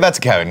chocolate. Give that to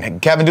Kevin.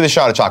 Kevin, do the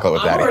shot of chocolate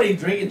with I'm Daddy. already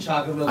drinking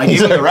chocolate milk. I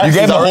gave him the rest. You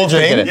gave him the whole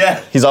drinking thing. it.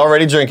 Yeah. He's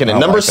already drinking it. I don't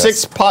Number like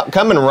 6 this.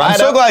 coming right I'm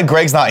so up. glad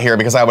Greg's not here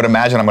because I would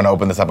imagine I'm going to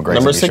open this up and Greg's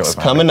Number gonna be 6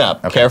 shirtless coming behind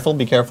up. me. Okay. Careful,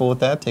 be careful with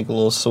that. Take a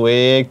little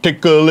swig.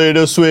 Take a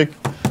little swig.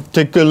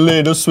 Take a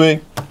little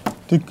swig.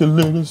 Take a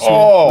little swig.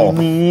 Oh.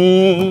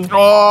 Mm.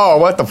 Oh,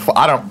 what the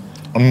I don't.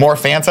 More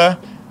Fanta?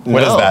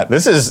 What is No, that?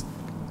 This is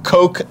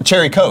Coke,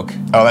 cherry Coke.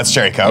 Oh, that's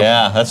cherry Coke.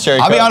 Yeah, that's cherry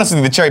I'll Coke. be honest with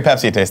you, the cherry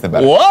Pepsi tasted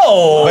better.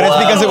 Whoa! But it's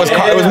because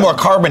it was more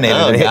carbonated.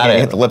 Oh, It hit, got it it.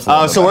 hit the lips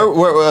a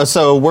little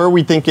So where are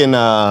we thinking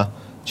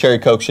cherry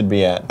Coke should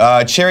be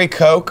at? cherry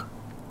Coke.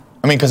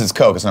 I mean, because it's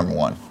Coke, it's number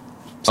 1.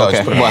 So okay.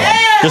 just put it What?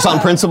 Just on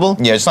principle?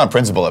 Yeah, just on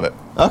principle of it.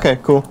 Okay,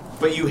 cool.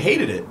 But you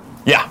hated it.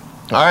 Yeah.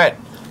 All right.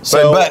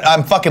 So, but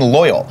I'm fucking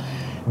loyal.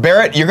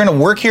 Barrett, you're gonna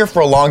work here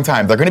for a long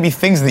time. There are gonna be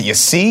things that you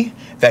see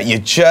that you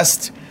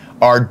just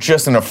are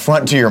just an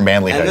affront to your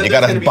manlyhood. then You there's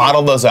gotta gonna be-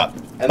 bottle those up.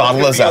 And Bottle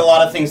there's those gonna be up. a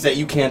lot of things that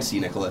you can't see,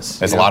 Nicholas.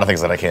 There's a lot of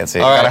things that I can't see.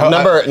 All right,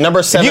 Gotta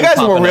number 7 If you guys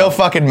were popping real up.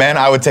 fucking men,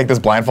 I would take this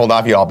blindfold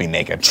off. You'd all be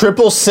naked.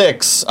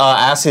 666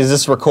 asks, is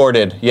this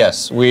recorded?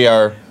 Yes, we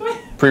are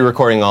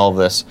pre-recording all of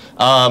this.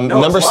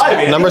 Number it's live,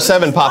 man. number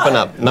 7 popping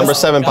up. Number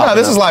 7 popping No, up.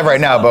 this is live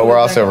right now, but we're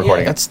also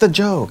recording it. That's the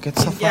joke.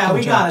 It's a fucking Yeah, we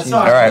joke. got it. Jesus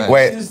Sorry. All right,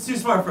 wait. It's too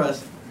smart for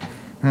us.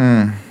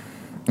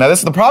 Now,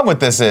 the problem with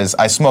this is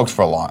I smoked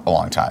for a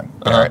long time,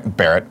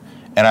 Barrett,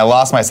 and I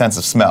lost my sense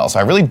of smell. So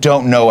I really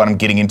don't know what I'm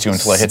getting into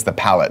until it hits the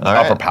palate, the All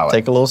right, upper palate.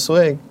 take a little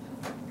swig.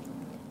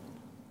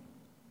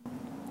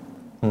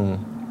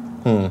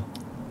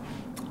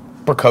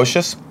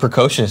 Precocious,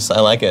 Precocious,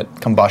 I like it.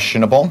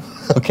 combustionable.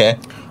 Okay.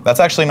 That's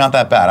actually not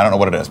that bad. I don't know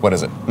what it is. What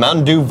is it?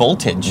 Mountain Dew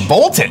Voltage.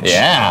 Voltage.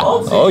 Yeah.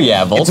 Voltage. Oh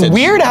yeah, Voltage. It's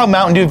weird how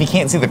Mountain Dew, if you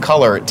can't see the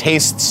color, it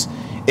just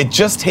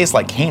tastes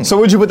like candy. So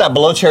would you put that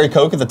below cherry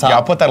Coke at the top? yeah,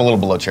 I'll put that a little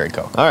below cherry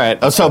Coke. All right.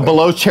 So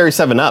below cherry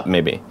 7 Up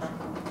maybe.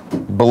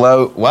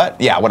 Below what?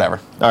 Yeah, whatever.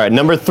 All right.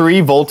 Number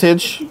 3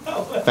 Voltage.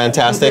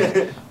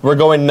 Fantastic. We're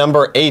going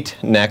number 8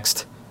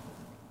 next.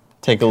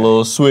 Take a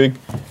little swig.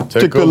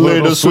 Take a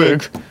little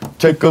swig.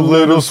 Take a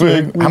little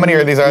swig. How many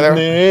of these are there?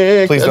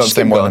 Nick. Please don't Just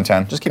say keep more going.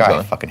 than 10. Just keep God, going.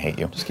 I fucking hate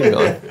you. Just keep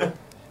going.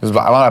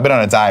 I've been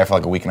on a diet for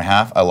like a week and a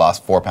half. I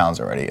lost 4 pounds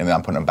already, and then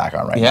I'm putting them back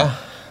on right now.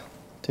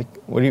 Yeah.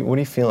 What are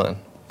you feeling?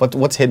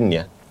 What's hitting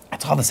you?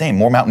 It's all the same.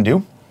 More Mountain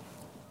Dew?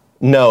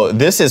 No,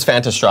 this is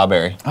Fanta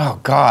Strawberry. Oh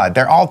God,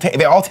 they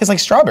all taste like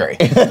strawberry.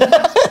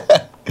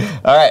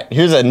 All right,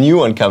 here's a new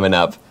one coming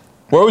up.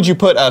 Where would you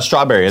put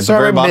strawberry? At the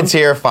very bottom?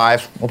 Mid-tier,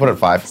 5. We'll put it at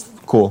 5.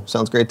 Cool.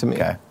 Sounds great to me.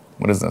 Okay.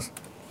 What is this?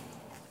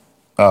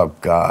 Oh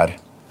God,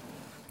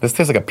 this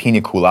tastes like a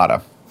pina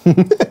colada.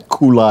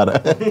 Colada.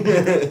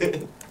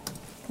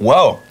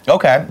 Whoa.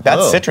 Okay,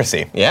 that's Oh.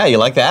 citrusy. Yeah, you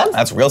like that?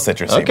 That's real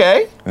citrusy.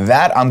 Okay.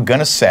 That I'm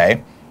gonna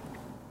say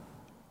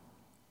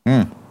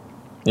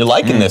You're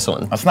liking this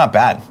one. that's not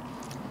bad.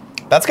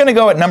 That's gonna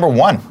go at number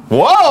 1.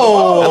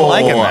 Whoa! I'm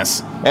liking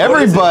this.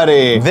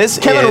 Everybody. This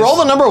Kevin, is- roll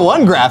the number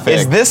 1 graphic.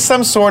 Is this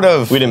some sort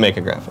of? We didn't make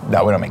a graphic.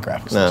 No, we don't make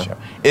graphics on No. the show.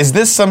 Is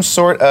this some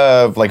sort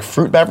of like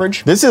fruit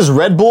beverage? This is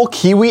Red Bull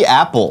Kiwi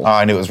Apple. Oh,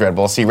 I knew it was Red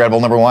Bull. See, Red Bull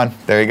number 1.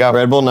 There you go.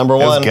 Red Bull number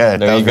That was 1. good.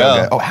 There That you was real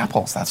go. good. Oh,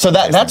 apples. That's So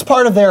that's tasty.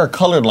 part of their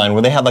colored line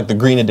where they have like the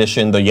green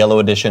edition, the yellow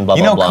edition, blah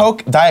You blah know, blah.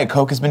 Coke, Diet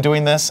Coke has been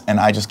doing this,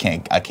 and I just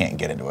can't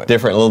get into it.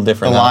 Different, a little The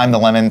different. huh? lime, the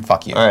lemon,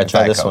 fuck you. All right, It's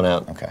try Diet this Coke. one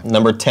out. Okay.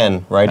 Number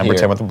 10, right Number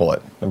here. 10 with a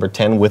bullet. Number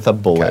 10 with a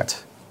bullet.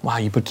 Okay. Wow,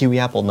 you put Kiwi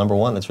Apple number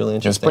 1. That's really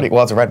It's interesting. pretty.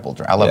 Well, it's a Red Bull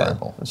drink. I love Yeah, Red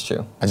Bull. that's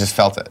true. I just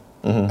felt it.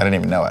 I didn't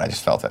even know it. I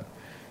just felt it.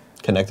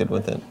 Connected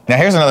with it. Now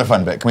here's another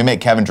fun bit. Can we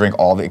make Kevin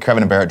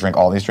and Barrett drink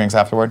all these drinks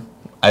afterward?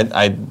 That's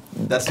Kind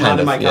not in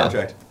of, my yeah.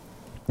 contract.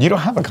 You don't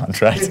have a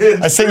contract.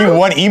 I sent you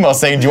one email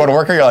saying, "Do you want to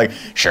work here?" You're like,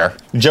 "Sure."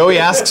 Joey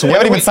asks, You when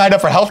haven't did even signed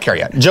up for healthcare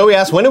yet. Joey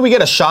asks, when did we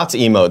get a Shots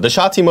emote? The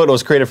Shots emote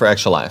was created for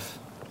Extra Life.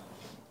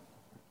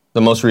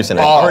 The most recent.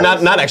 Oh. Or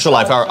not Extra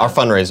Life, our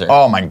fundraiser.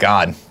 Oh my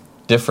God,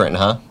 Different,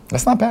 huh?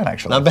 that's not bad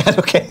actually. Not bad,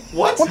 okay.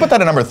 What? We'll put that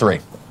at number 3.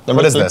 Number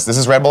What is 3? this? This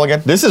is Red Bull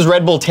again? This is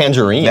Red Bull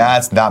Tangerine.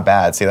 That's not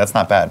bad. See, that's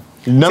not bad.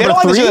 Number See, I don't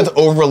like the 3? shit that's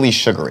overly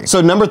sugary.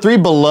 So number 3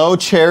 below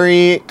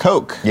Cherry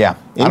Coke. Yeah,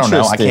 I don't know.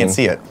 I Interesting. can't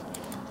see it.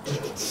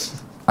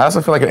 I also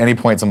feel like at any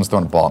point someone's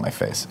throwing a ball at my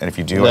face, and if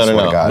you do, I No, swear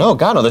no. to God. No,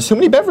 God, no. There's too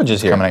many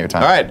beverages here. coming at your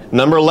time. All right,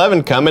 number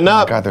 11 coming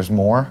up. God, there's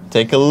more.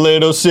 Take a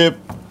little sip.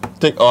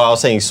 Oh, I was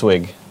saying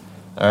swig.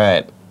 All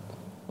right.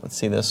 Let's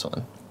see this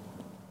one.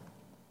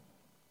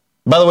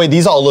 By the way,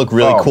 these all look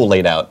really Oh. cool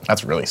laid out.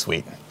 That's really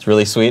sweet. It's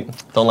really sweet.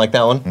 Don't like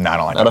that one? No, I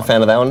don't like Not that a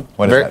fan of that one?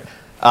 What is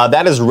that?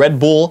 That is Red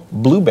Bull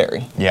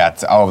Blueberry. Yeah,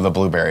 it's the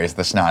blueberries,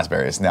 the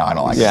schnozberries. No, I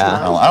don't like. Yeah.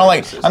 it. I don't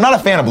like. I'm not a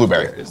fan of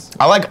blueberry.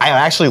 I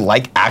actually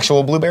like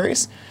actual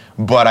blueberries,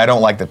 but I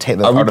don't like the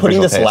taste. Are we putting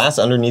this last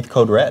underneath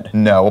Code Red?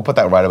 No, we'll put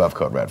that right above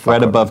Code Red. Fuck Right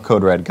Code above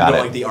Code Red. You Got don't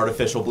it. like the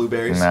artificial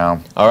blueberries? Red. No.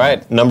 All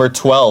right, number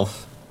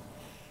 12.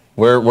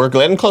 We're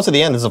getting close to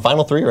the end. This is the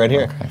final 3 right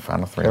here. Okay,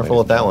 final 3. Careful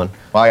with that one.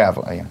 Well,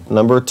 yeah.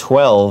 Number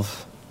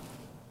 12.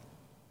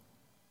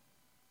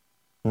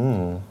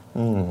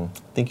 I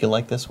think you'll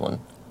like this one.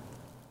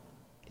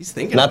 He's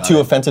thinking Not about too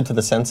it. offensive to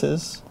the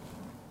senses.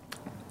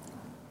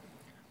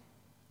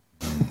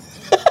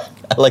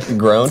 I like the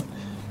groan.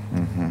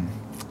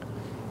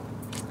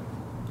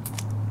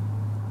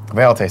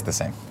 They all taste the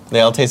same.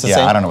 They all taste the Yeah,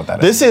 same. I don't know what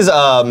that is. This is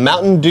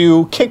Mountain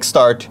Dew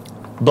Kickstart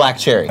Black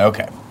Cherry.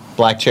 Okay.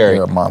 Black Cherry.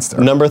 You're a monster.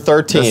 Number The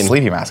 13.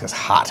 sleepy mask is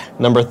hot.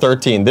 Number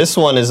 13. This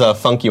one is a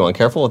funky one.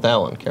 Careful with that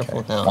one. Careful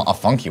with that one. A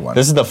funky one.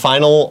 This is the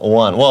final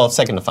one. Well,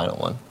 second to final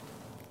one.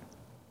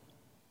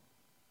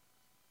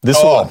 This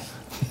Oh. one.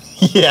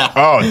 Yeah.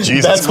 Oh,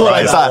 Jesus That's what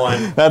I Christ.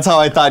 thought. That's how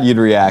I thought you'd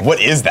react.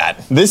 What is that?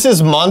 This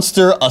is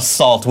Monster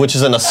Assault, which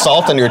is an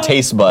assault on your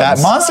taste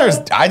buds. That Monster's.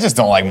 I just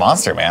don't like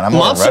Monster, man. I'm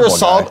more a Monster Red Bull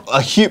Assault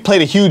guy.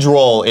 played a huge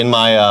role in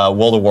my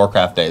World of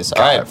Warcraft days.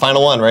 All right, it.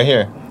 final one right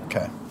here.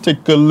 Okay.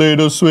 Take a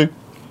little swig.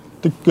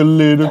 Take a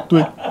little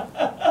twig.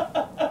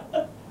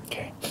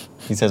 Okay.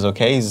 He says,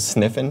 okay, he's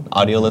sniffing.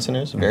 Audio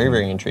listeners, very,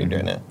 very intrigued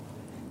right now.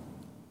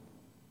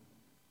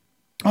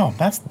 Oh,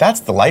 that's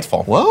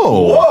delightful.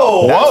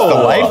 Whoa. That's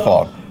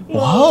delightful.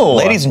 Whoa.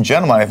 Ladies and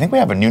gentlemen, I think we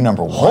have a new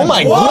number one. Oh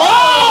my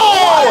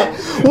God.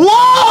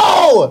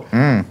 Whoa!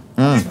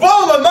 He's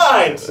blowing my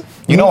mind.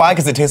 You know why?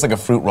 Because it tastes like a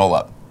fruit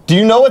roll-up. Do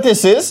you know what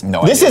this is?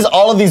 No This idea. is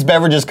all of these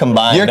beverages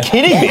combined. You're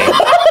kidding me.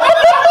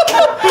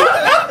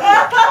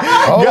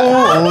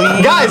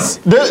 Holy. Guys,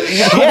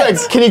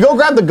 can you go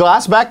grab the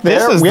glass back there?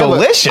 This is We have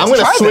delicious. I'm going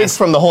to Try swig this.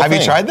 from the whole Have thing.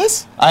 you tried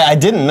this? I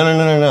didn't.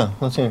 No.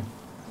 Let's see.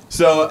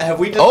 So have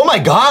we done? Oh my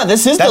God,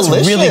 this is That's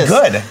delicious. really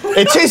good.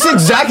 It tastes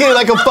exactly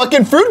like a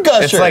fucking fruit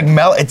gusher. It's like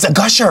it's a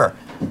gusher.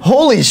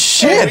 holy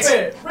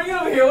shit. Bring it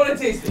over here. I want to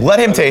taste it. Let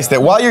him taste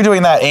it. While you're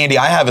doing that, Andy,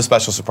 I have a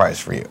special surprise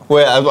for you.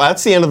 Wait,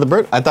 that's the end of the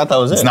bird. I thought that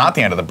was it. It's not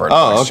the end of the bird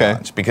Oh, Box okay.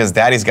 challenge because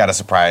Daddy's got a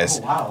surprise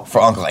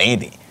for Uncle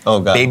Andy. Oh,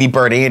 God. Baby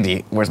bird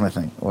Andy. Where's my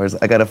thing?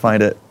 I gotta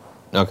find it.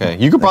 Okay,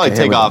 you could probably Okay,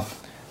 here take we go.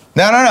 off.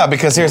 No,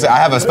 because I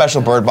have a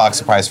special bird box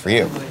surprise for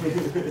you.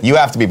 You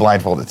have to be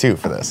blindfolded too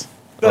for this.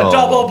 The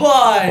double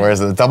blind. Where's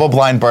the double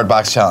blind bird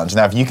box challenge?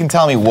 Now, if you can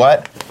tell me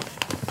let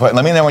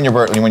me know when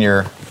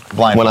you're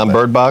blindfolded. When I'm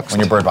bird boxed? When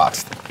you're bird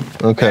boxed.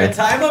 Okay.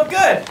 Time up good.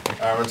 All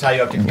right, I'm gonna tie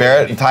you up to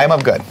Barrett, tie him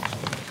up good.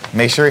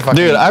 Make sure he fucking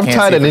Dude, I've can't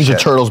tied see a for Ninja shit.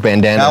 Turtles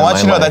bandana. Now, I in want my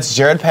you to know life. that's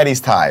Jared Petty's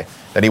tie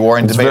that he wore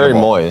in It's Debatable. very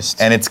moist.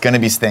 And it's gonna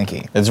be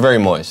stinky. It's very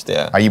moist,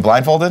 yeah. Are you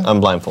blindfolded? I'm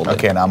blindfolded.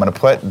 Okay, now I'm gonna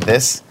put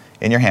this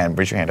in your hand.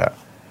 Reach your hand out.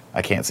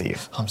 I can't see you.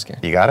 I'm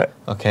scared. You got it?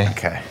 Okay.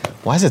 Okay.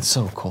 Why is it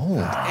so cold?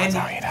 And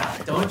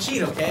don't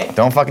cheat, okay?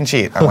 Don't fucking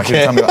cheat. I want you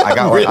to Okay. tell me. I got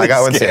I'm one. I really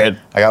got one too. scared.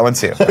 I got one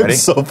too. Ready?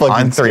 so fucking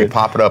On three, scared.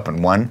 pop it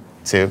open. 1,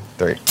 2,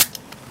 3.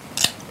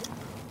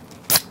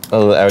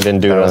 Oh, I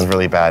didn't do That it. was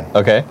really bad.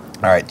 Okay.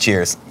 All right,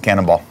 cheers.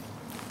 Cannonball.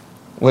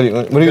 What are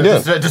you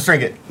doing? Just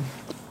drink it.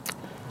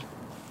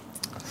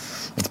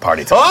 It's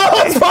party time.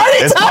 Oh, it's party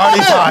It's party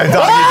time,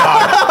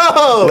 doggy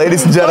dog.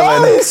 Ladies and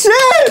gentlemen, Holy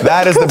shit!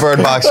 that is the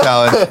Bird Box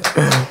Challenge.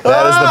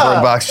 That is the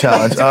Bird Box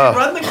Challenge. Oh.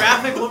 Run the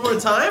graphic one more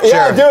time.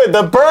 Yeah, Sure. dude,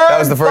 the Bird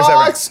was the first ever.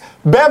 Box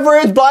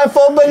Beverage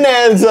Blindfold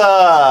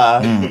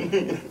Bonanza.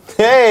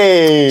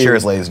 Hey.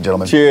 Cheers, ladies and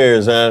gentlemen.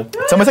 Cheers, man.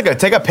 Someone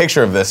take a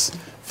picture of this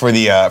for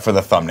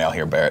the thumbnail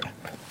here, Barrett.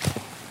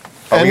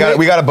 Oh, And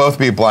we gotta both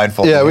be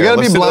blindfolded. Yeah, we here.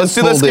 gotta be Let's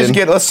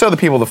blindfolded. let's show the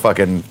people the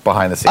fucking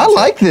behind the scenes. I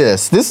like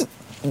this.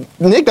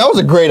 Nick, that was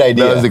a great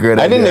idea. That was a great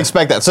I didn't idea.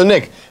 expect that. So,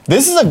 Nick,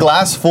 this is a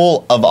glass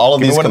full of all of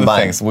Give me these one of the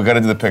combined. things. We gotta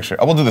do the picture.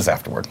 Oh, we'll do this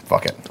afterward.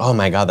 Fuck it. Oh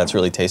my God, that's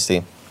really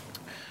tasty.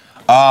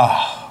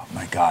 Oh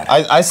my God.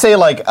 I say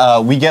like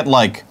we get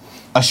like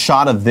a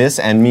shot of this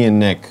and me and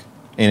Nick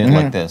in it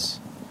like this.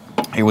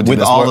 Hey, we'll do with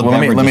this. all the let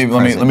me beverages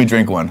present. let me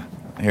drink one.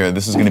 Here,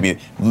 this is gonna be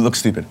look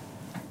stupid.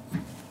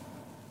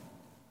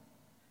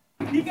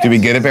 Did we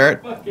get it,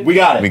 Barrett? We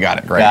got it. We got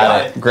it. Great.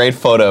 Got it. Great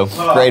photo.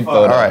 Great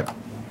photo. All right.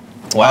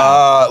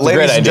 Wow. It's a great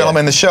Ladies and idea.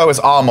 gentlemen, the show is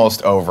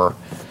almost over.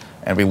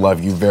 And we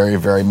love you very,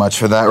 very much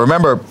for that.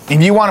 Remember,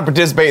 if you want to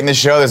participate in this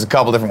show, there's a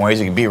couple different ways.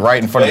 You can be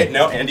right in front of Wait, me.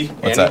 no, Andy.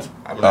 What's Andy, that?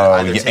 I'm gonna Oh,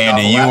 either take off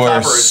Andy, a you laptop are or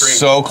a drink.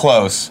 so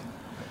close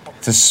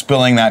to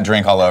spilling that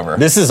drink all over.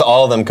 This is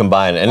all of them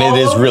combined, and it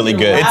is really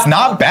good. It's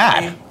not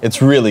bad.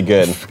 It's really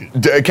good.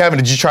 Kevin,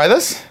 did you try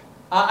this?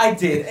 I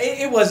did.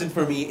 It wasn't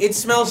for me. It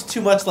smells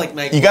too much like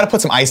night. You got to put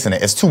some ice in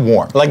it. It's too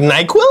warm. Like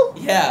NyQuil?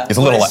 Yeah. It's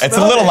a little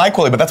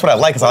NyQuil, but that's what I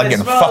like. Is I like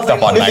getting fucked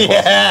up on NyQuil.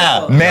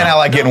 Yeah. Man, I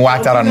like getting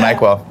whacked out on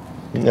NyQuil.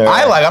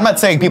 I'm not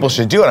saying people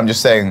should do it. I'm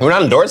just saying, We're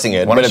not endorsing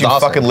it, why but don't it's you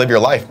awesome. fucking live your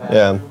life?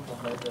 Yeah.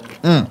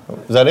 Is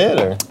that it?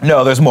 Or?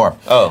 No, there's more.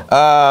 Oh.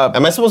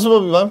 Am I supposed to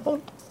be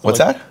blindfolded? What's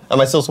that?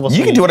 Am I still supposed to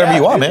You be? can do whatever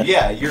you want, man.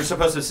 Yeah, you're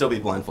supposed to still be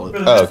blindfolded. For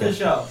the rest of the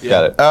show.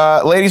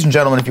 Got it. Ladies and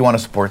gentlemen, if you want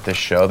to support this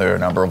show, there are a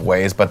number of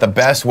ways, but the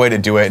best way to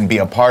do it and be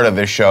a part of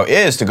this show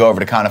is to go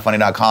over to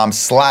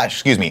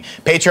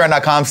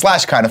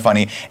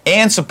patreon.com/kindoffunny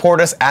and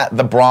support us at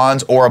the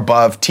bronze or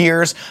above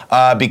tiers,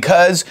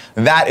 because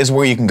that is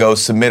where you can go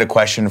submit a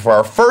question for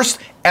our first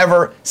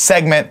ever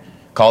segment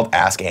called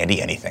Ask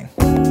Andy Anything.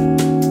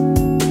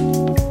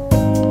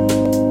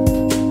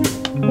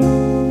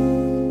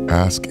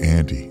 Ask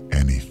Andy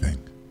anything.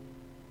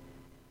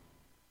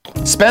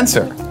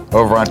 Spencer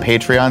over on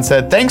Patreon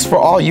said, thanks for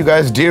all you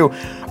guys do.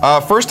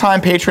 First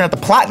time Patreon at the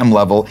platinum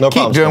level. No Keep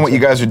problem, doing what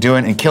Spencer. you guys are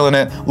doing and killing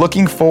it.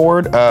 Looking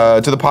forward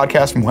to the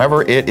podcast from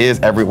whoever it is,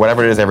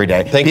 whatever it is every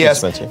day. Thank you, P.S.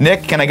 Spencer.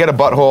 Nick, can I get a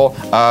butthole?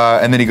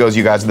 And then he goes,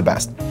 you guys are the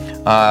best.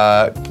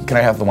 Can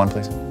I have the one,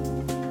 please?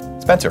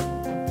 Spencer,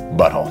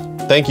 butthole.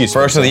 Thank you,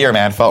 First of the year,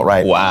 man. Felt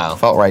right. Wow.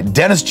 Felt right.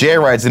 Dennis J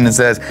writes in and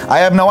says, I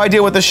have no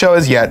idea what the show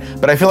is yet,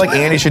 but I feel like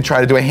Andy should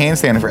try to do a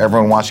handstand for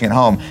everyone watching at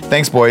home.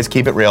 Thanks, boys.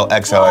 Keep it real.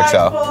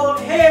 XOXO. Blindfold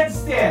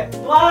handstand.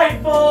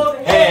 Blindfold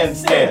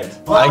handstand.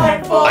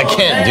 I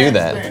can't do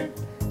that.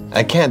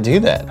 I can't do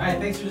that. All right,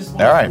 thanks for this. All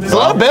right. There's a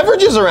lot of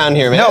beverages around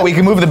here, man. No, we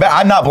can move the.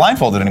 I'm not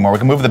blindfolded anymore. We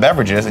can move the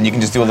beverages, and you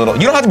can just do a little.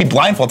 You don't have to be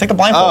blindfolded. Take the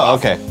blindfold Oh, off.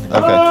 okay.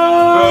 Okay.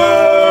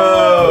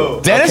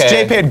 Dennis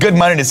Okay. J paid good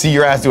money to see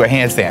your ass do a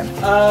handstand.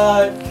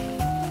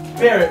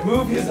 Barrett,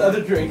 move his other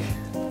drink.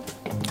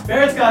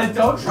 Barrett's got it.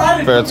 Don't try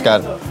to. Barrett's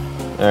got it. All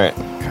right.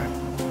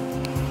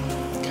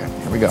 Okay,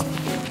 here we go.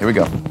 Here we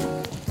go.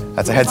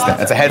 That's a headstand.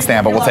 That's a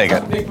headstand, but we'll take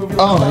it.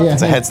 Oh, yeah.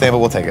 It's a headstand, but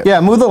we'll take it. Yeah,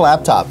 move the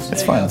laptops.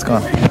 It's fine. It's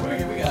gone.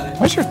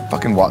 Where's your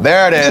fucking wall?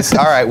 There it is.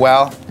 All right.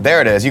 Well,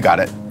 there it is. You got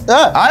it.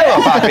 I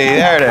love Poppy.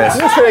 There it is.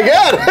 That's pretty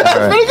good. That's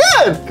pretty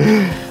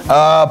good.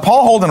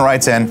 Paul Holden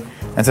writes in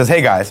and says,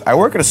 hey guys, I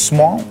work at a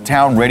small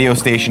town radio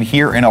station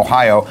here in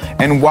Ohio,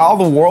 and while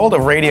the world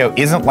of radio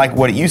isn't like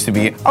what it used to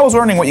be, I was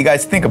wondering what you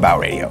guys think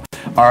about radio.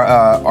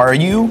 Are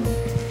you,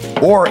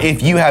 or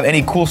if you have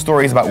any cool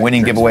stories about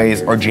winning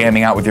giveaways or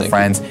jamming out with your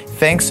friends,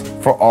 thanks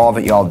for all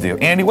that y'all do.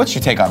 Andy, what's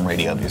your take on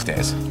radio these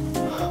days?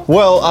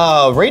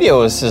 Well,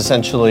 radio is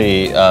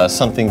essentially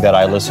something that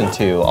I listened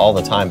to all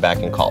the time back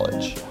in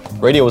college.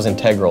 Radio was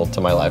integral to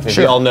my life. If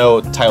Sure. you all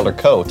know Tyler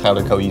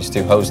Coe used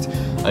to host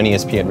an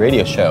ESPN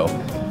radio show.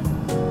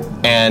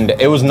 And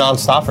it was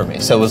nonstop for me.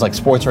 So it was like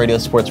sports radio,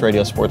 sports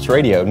radio, sports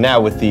radio.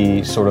 Now with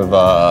the sort of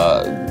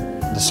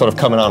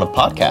coming on of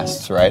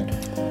podcasts, right?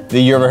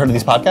 You ever heard of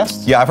these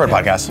podcasts? Yeah, I've heard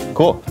podcasts.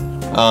 Cool.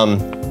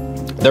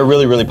 They're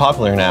really, really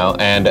popular now,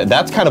 and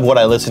that's kind of what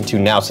I listen to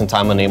now since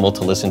I'm unable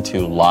to listen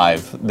to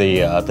live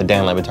the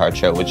Dan Le Batard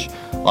show, which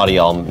a lot of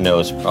y'all know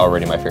is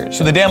already my favorite show.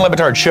 So the Dan Le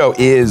Batard show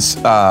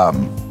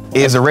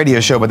is a radio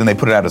show, but then they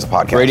put it out as a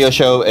podcast. Radio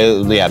show,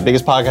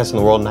 biggest podcast in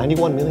the world,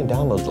 91 million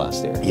downloads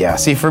last year. Yeah,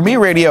 see, for me,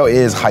 radio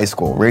is high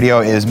school. Radio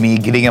is me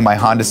getting in my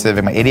Honda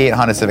Civic, my 88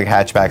 Honda Civic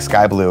hatchback,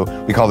 sky blue.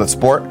 We called it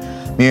Sport.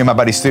 Me and my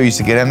buddy Stu used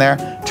to get in there,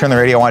 turn the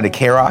radio on to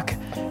K-Rock,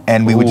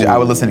 and I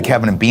would listen to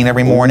Kevin and Bean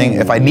every morning.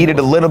 If I needed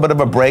a little bit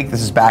of a break,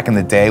 this is back in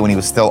the day when he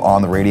was still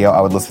on the radio, I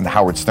would listen to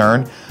Howard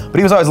Stern. But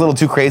he was always a little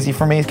too crazy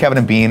for me. Kevin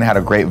and Bean had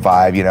a great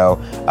vibe, you know.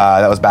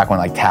 That was back when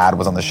like Tad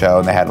was on the show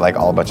and they had like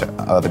all a bunch of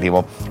other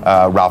people.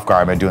 Ralph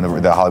Garman doing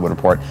the Hollywood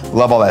Report.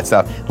 Love all that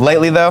stuff.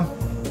 Lately though,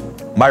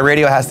 my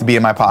radio has to be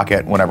in my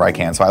pocket whenever I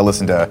can, so I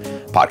listen to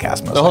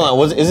podcasts mostly. So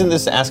hold on, isn't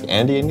this Ask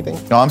Andy anything?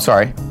 No, I'm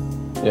sorry.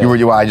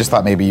 Yeah. I just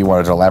thought maybe you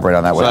wanted to elaborate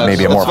on that with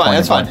maybe a more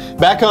That's poignant fine.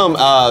 Back home,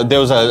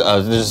 there's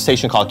a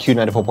station called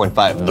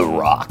Q94.5, The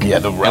Rock. Yeah,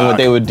 The Rock. And what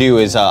they would do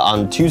is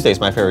on Tuesdays,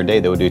 my favorite day,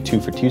 they would do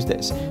 2 for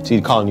Tuesdays. So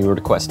you'd call and you would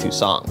request 2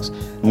 songs.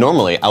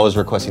 Normally, I was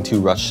requesting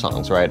 2 Rush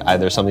songs, right?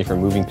 Either something from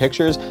Moving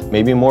Pictures,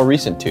 maybe a more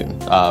recent tune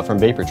from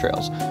Vapor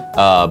Trails.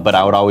 But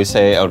I would always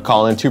say, I would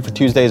call in 2 for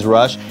Tuesdays,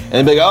 Rush,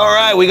 and they'd be like, all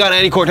right, we got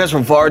Andy Cortez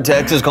from Far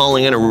Texas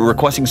calling in and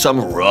requesting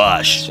some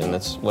Rush. And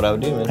that's what I would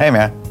do, man. Hey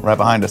man, right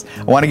behind us.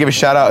 I want to give a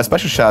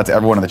special shout out to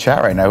everyone in the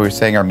chat right now who's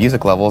saying our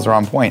music levels are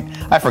on point.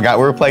 I forgot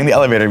we were playing the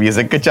elevator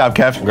music. Good job,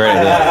 Kev. Great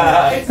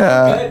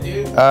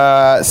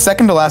idea.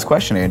 Second to last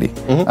question, Andy.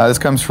 This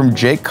comes from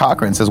Jake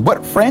Cochran. Says,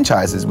 what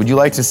franchises would you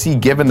like to see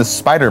given the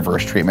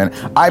Spider-Verse treatment?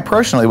 I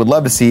personally would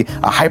love to see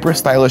a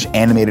hyper-stylish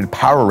animated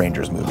Power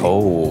Rangers movie.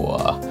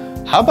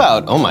 How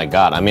about, oh my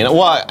God, I mean,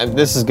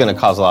 this is gonna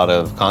cause a lot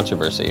of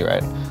controversy,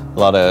 right? A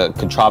lot of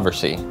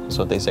controversy, is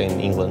what they say in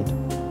England.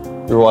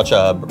 You ever watch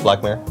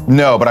Black Mirror?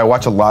 No, but I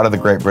watch a lot of the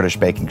Great British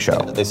Baking Show.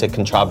 They say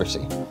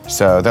controversy.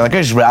 So they're like,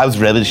 I was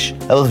rubbish.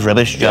 That was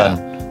rubbish, John.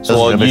 Yeah.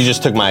 So you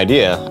just took my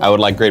idea. I would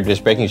like Great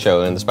British Baking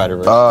Show in the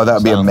Spider-Verse. Oh, that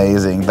would be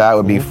amazing. That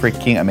would be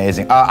freaking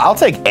amazing. I'll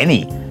take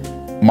any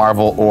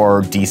Marvel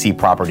or DC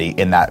property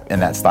in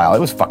that style. It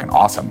was fucking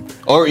awesome.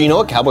 Or you know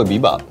what, Cowboy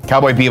Bebop.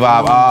 Cowboy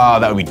Bebop, oh,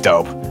 that would be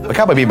dope. But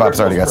Cowboy Bebop's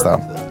already got stuff.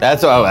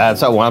 That's what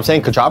I'm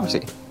saying,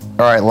 controversy.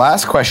 All right,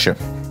 last question.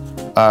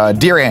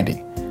 Dear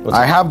Andy,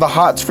 I have the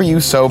hots for you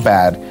so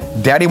bad.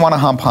 Daddy wanna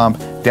hump hump,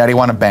 daddy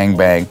wanna bang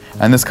bang.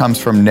 And this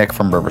comes from Nick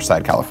from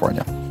Riverside,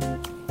 California.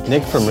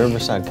 Nick from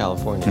Riverside,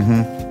 California.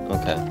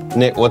 Okay.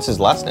 Nick, what's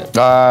his last name?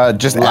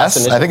 Just Last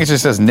S. initial? I think it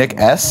just says Nick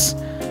S.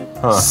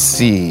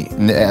 C.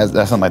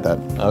 Something like that.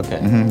 Okay.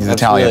 He's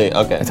That's Italian. really-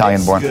 okay.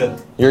 Italian born.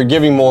 You're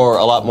giving a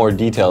lot more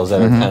details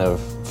that are kind of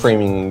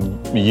framing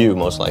you,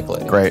 most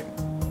likely. Great.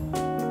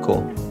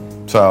 Cool.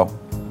 So,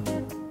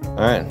 all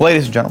right.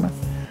 Ladies and gentlemen,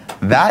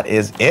 that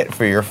is it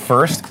for your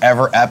first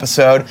ever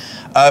episode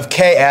of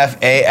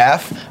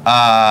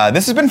KFAF.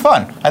 This has been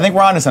fun. I think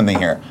we're onto something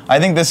here. I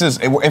think this is,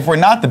 if we're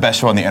not the best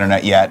show on the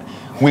internet yet,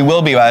 we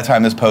will be by the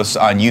time this posts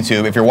on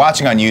YouTube. If you're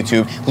watching on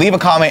YouTube, leave a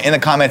comment in the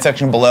comment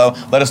section below.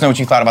 Let us know what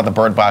you thought about the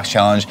Bird Box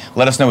Challenge.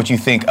 Let us know what you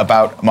think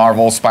about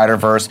Marvel,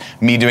 Spider-Verse,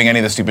 me doing any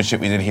of the stupid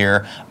shit we did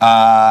here.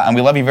 And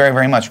we love you very,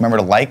 very much. Remember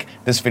to like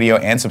this video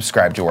and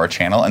subscribe to our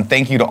channel. And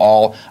thank you to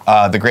all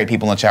the great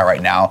people in the chat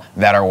right now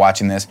that are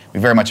watching this. We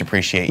very much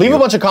appreciate you. Leave a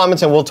bunch of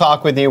comments and we'll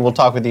talk with you. We'll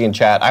talk with you in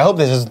chat. I hope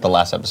this isn't the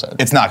last episode.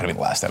 It's not going to be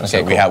the last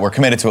episode. Okay, cool. We're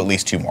committed to at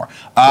least 2 more.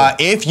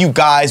 If you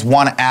guys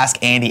want to ask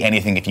Andy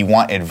anything, if you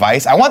want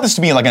advice, I want this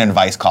to be like an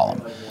advice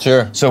column.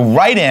 Sure. So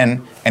write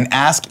in and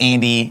ask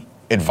Andy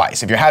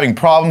advice. If you're having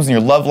problems in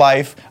your love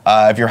life,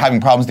 if you're having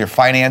problems with your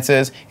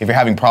finances, if you're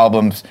having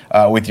problems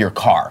with your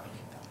car,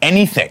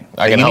 anything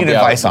I can you help need you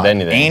out advice with on,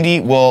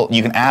 anything.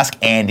 you can ask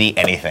Andy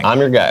anything. I'm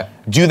your guy.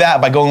 Do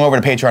that by going over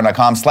to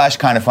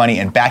patreon.com/kindafunny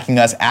and backing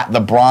us at the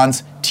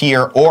bronze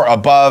tier or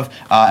above,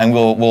 and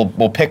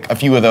we'll pick a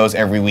few of those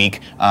every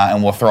week,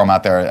 and we'll throw them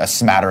out there, a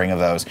smattering of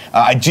those.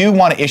 I do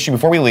want to issue,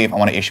 before we leave, I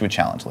want to issue a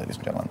challenge, ladies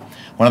and gentlemen.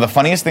 One of the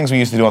funniest things we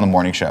used to do on the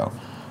morning show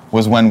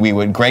was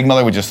when Greg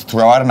Miller would just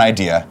throw out an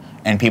idea,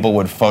 and people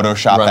would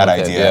Photoshop that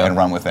idea and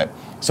run with it.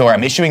 So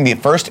I'm issuing the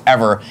first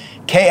ever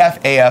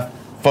KFAF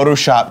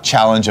Photoshop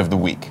Challenge of the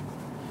Week.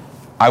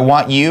 I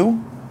want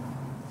you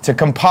to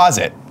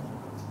composite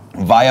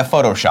via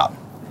Photoshop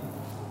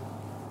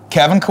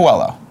Kevin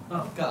Coelho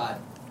Oh, God.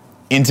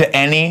 into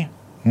any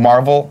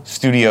Marvel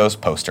Studios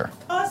poster.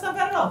 Oh, that's not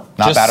bad at all.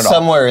 Not Just bad at all.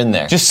 somewhere in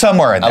there. Just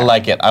somewhere in there. I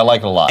like it. I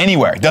like it a lot.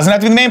 Anywhere. It doesn't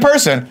have to be the main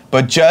person,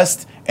 but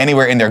just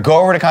anywhere in there. Go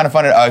over to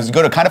kindafunny,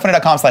 go to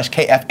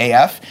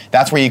kindafunny.com/KFAF.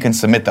 That's where you can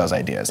submit those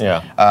ideas.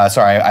 Yeah.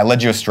 Sorry, I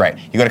led you astray.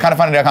 You go to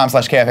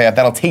kindafunny.com/KFAF.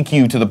 That'll take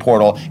you to the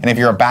portal, and if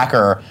you're a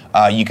backer,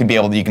 you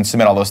can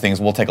submit all those things.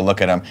 We'll take a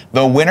look at them.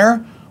 The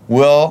winner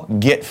will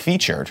get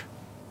featured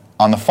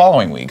on the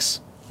following week's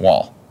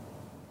wall.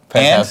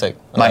 Fantastic.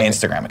 And my I like it.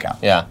 Instagram account.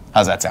 Yeah.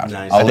 How's that sound?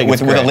 Nice. I think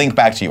with it's a great. link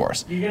back to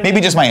yours. Maybe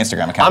just my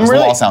Instagram account. I'm This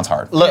really, wall sounds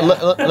hard. Let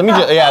me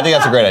just, yeah, I think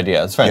that's a great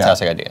idea. It's a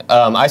fantastic idea.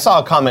 I saw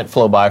a comment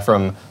flow by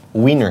from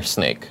Wiener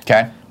Snake.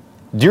 Okay.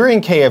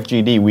 During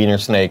KFGD, Wiener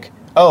Snake,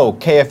 oh,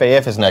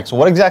 KFAF is next.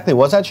 What exactly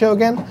was that show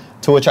again?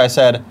 To which I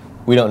said,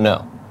 we don't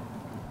know.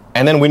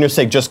 And then Wiener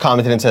Snake just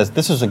commented and says,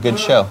 this was a good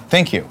show.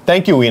 Thank you.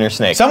 Thank you, Wiener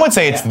Snake. Some would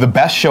say it's the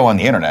best show on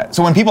the internet.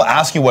 So when people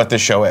ask you what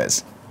this show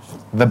is,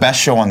 the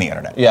best show on the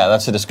internet. Yeah,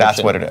 that's the description.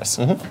 That's what it is.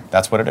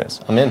 That's what it is.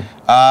 I'm in.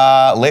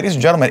 Ladies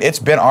and gentlemen, it's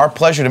been our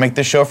pleasure to make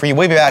this show for you.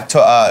 We'll be back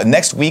to,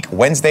 next week,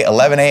 Wednesday,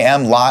 11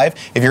 a.m. live.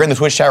 If you're in the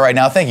Twitch chat right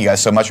now, thank you guys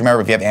so much.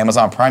 Remember, if you have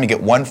Amazon Prime, you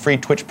get 1 free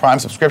Twitch Prime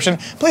subscription.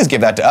 Please give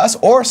that to us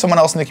or someone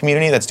else in the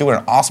community that's doing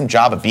an awesome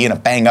job of being a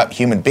bang-up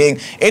human being.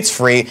 It's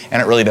free,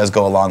 and it really does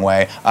go a long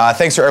way.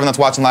 Thanks to everyone that's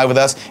watching live with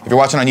us. If you're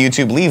watching on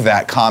YouTube, leave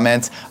that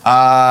comment.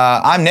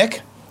 I'm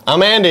Nick.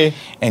 I'm Andy.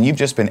 And you've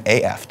just been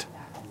AF'd.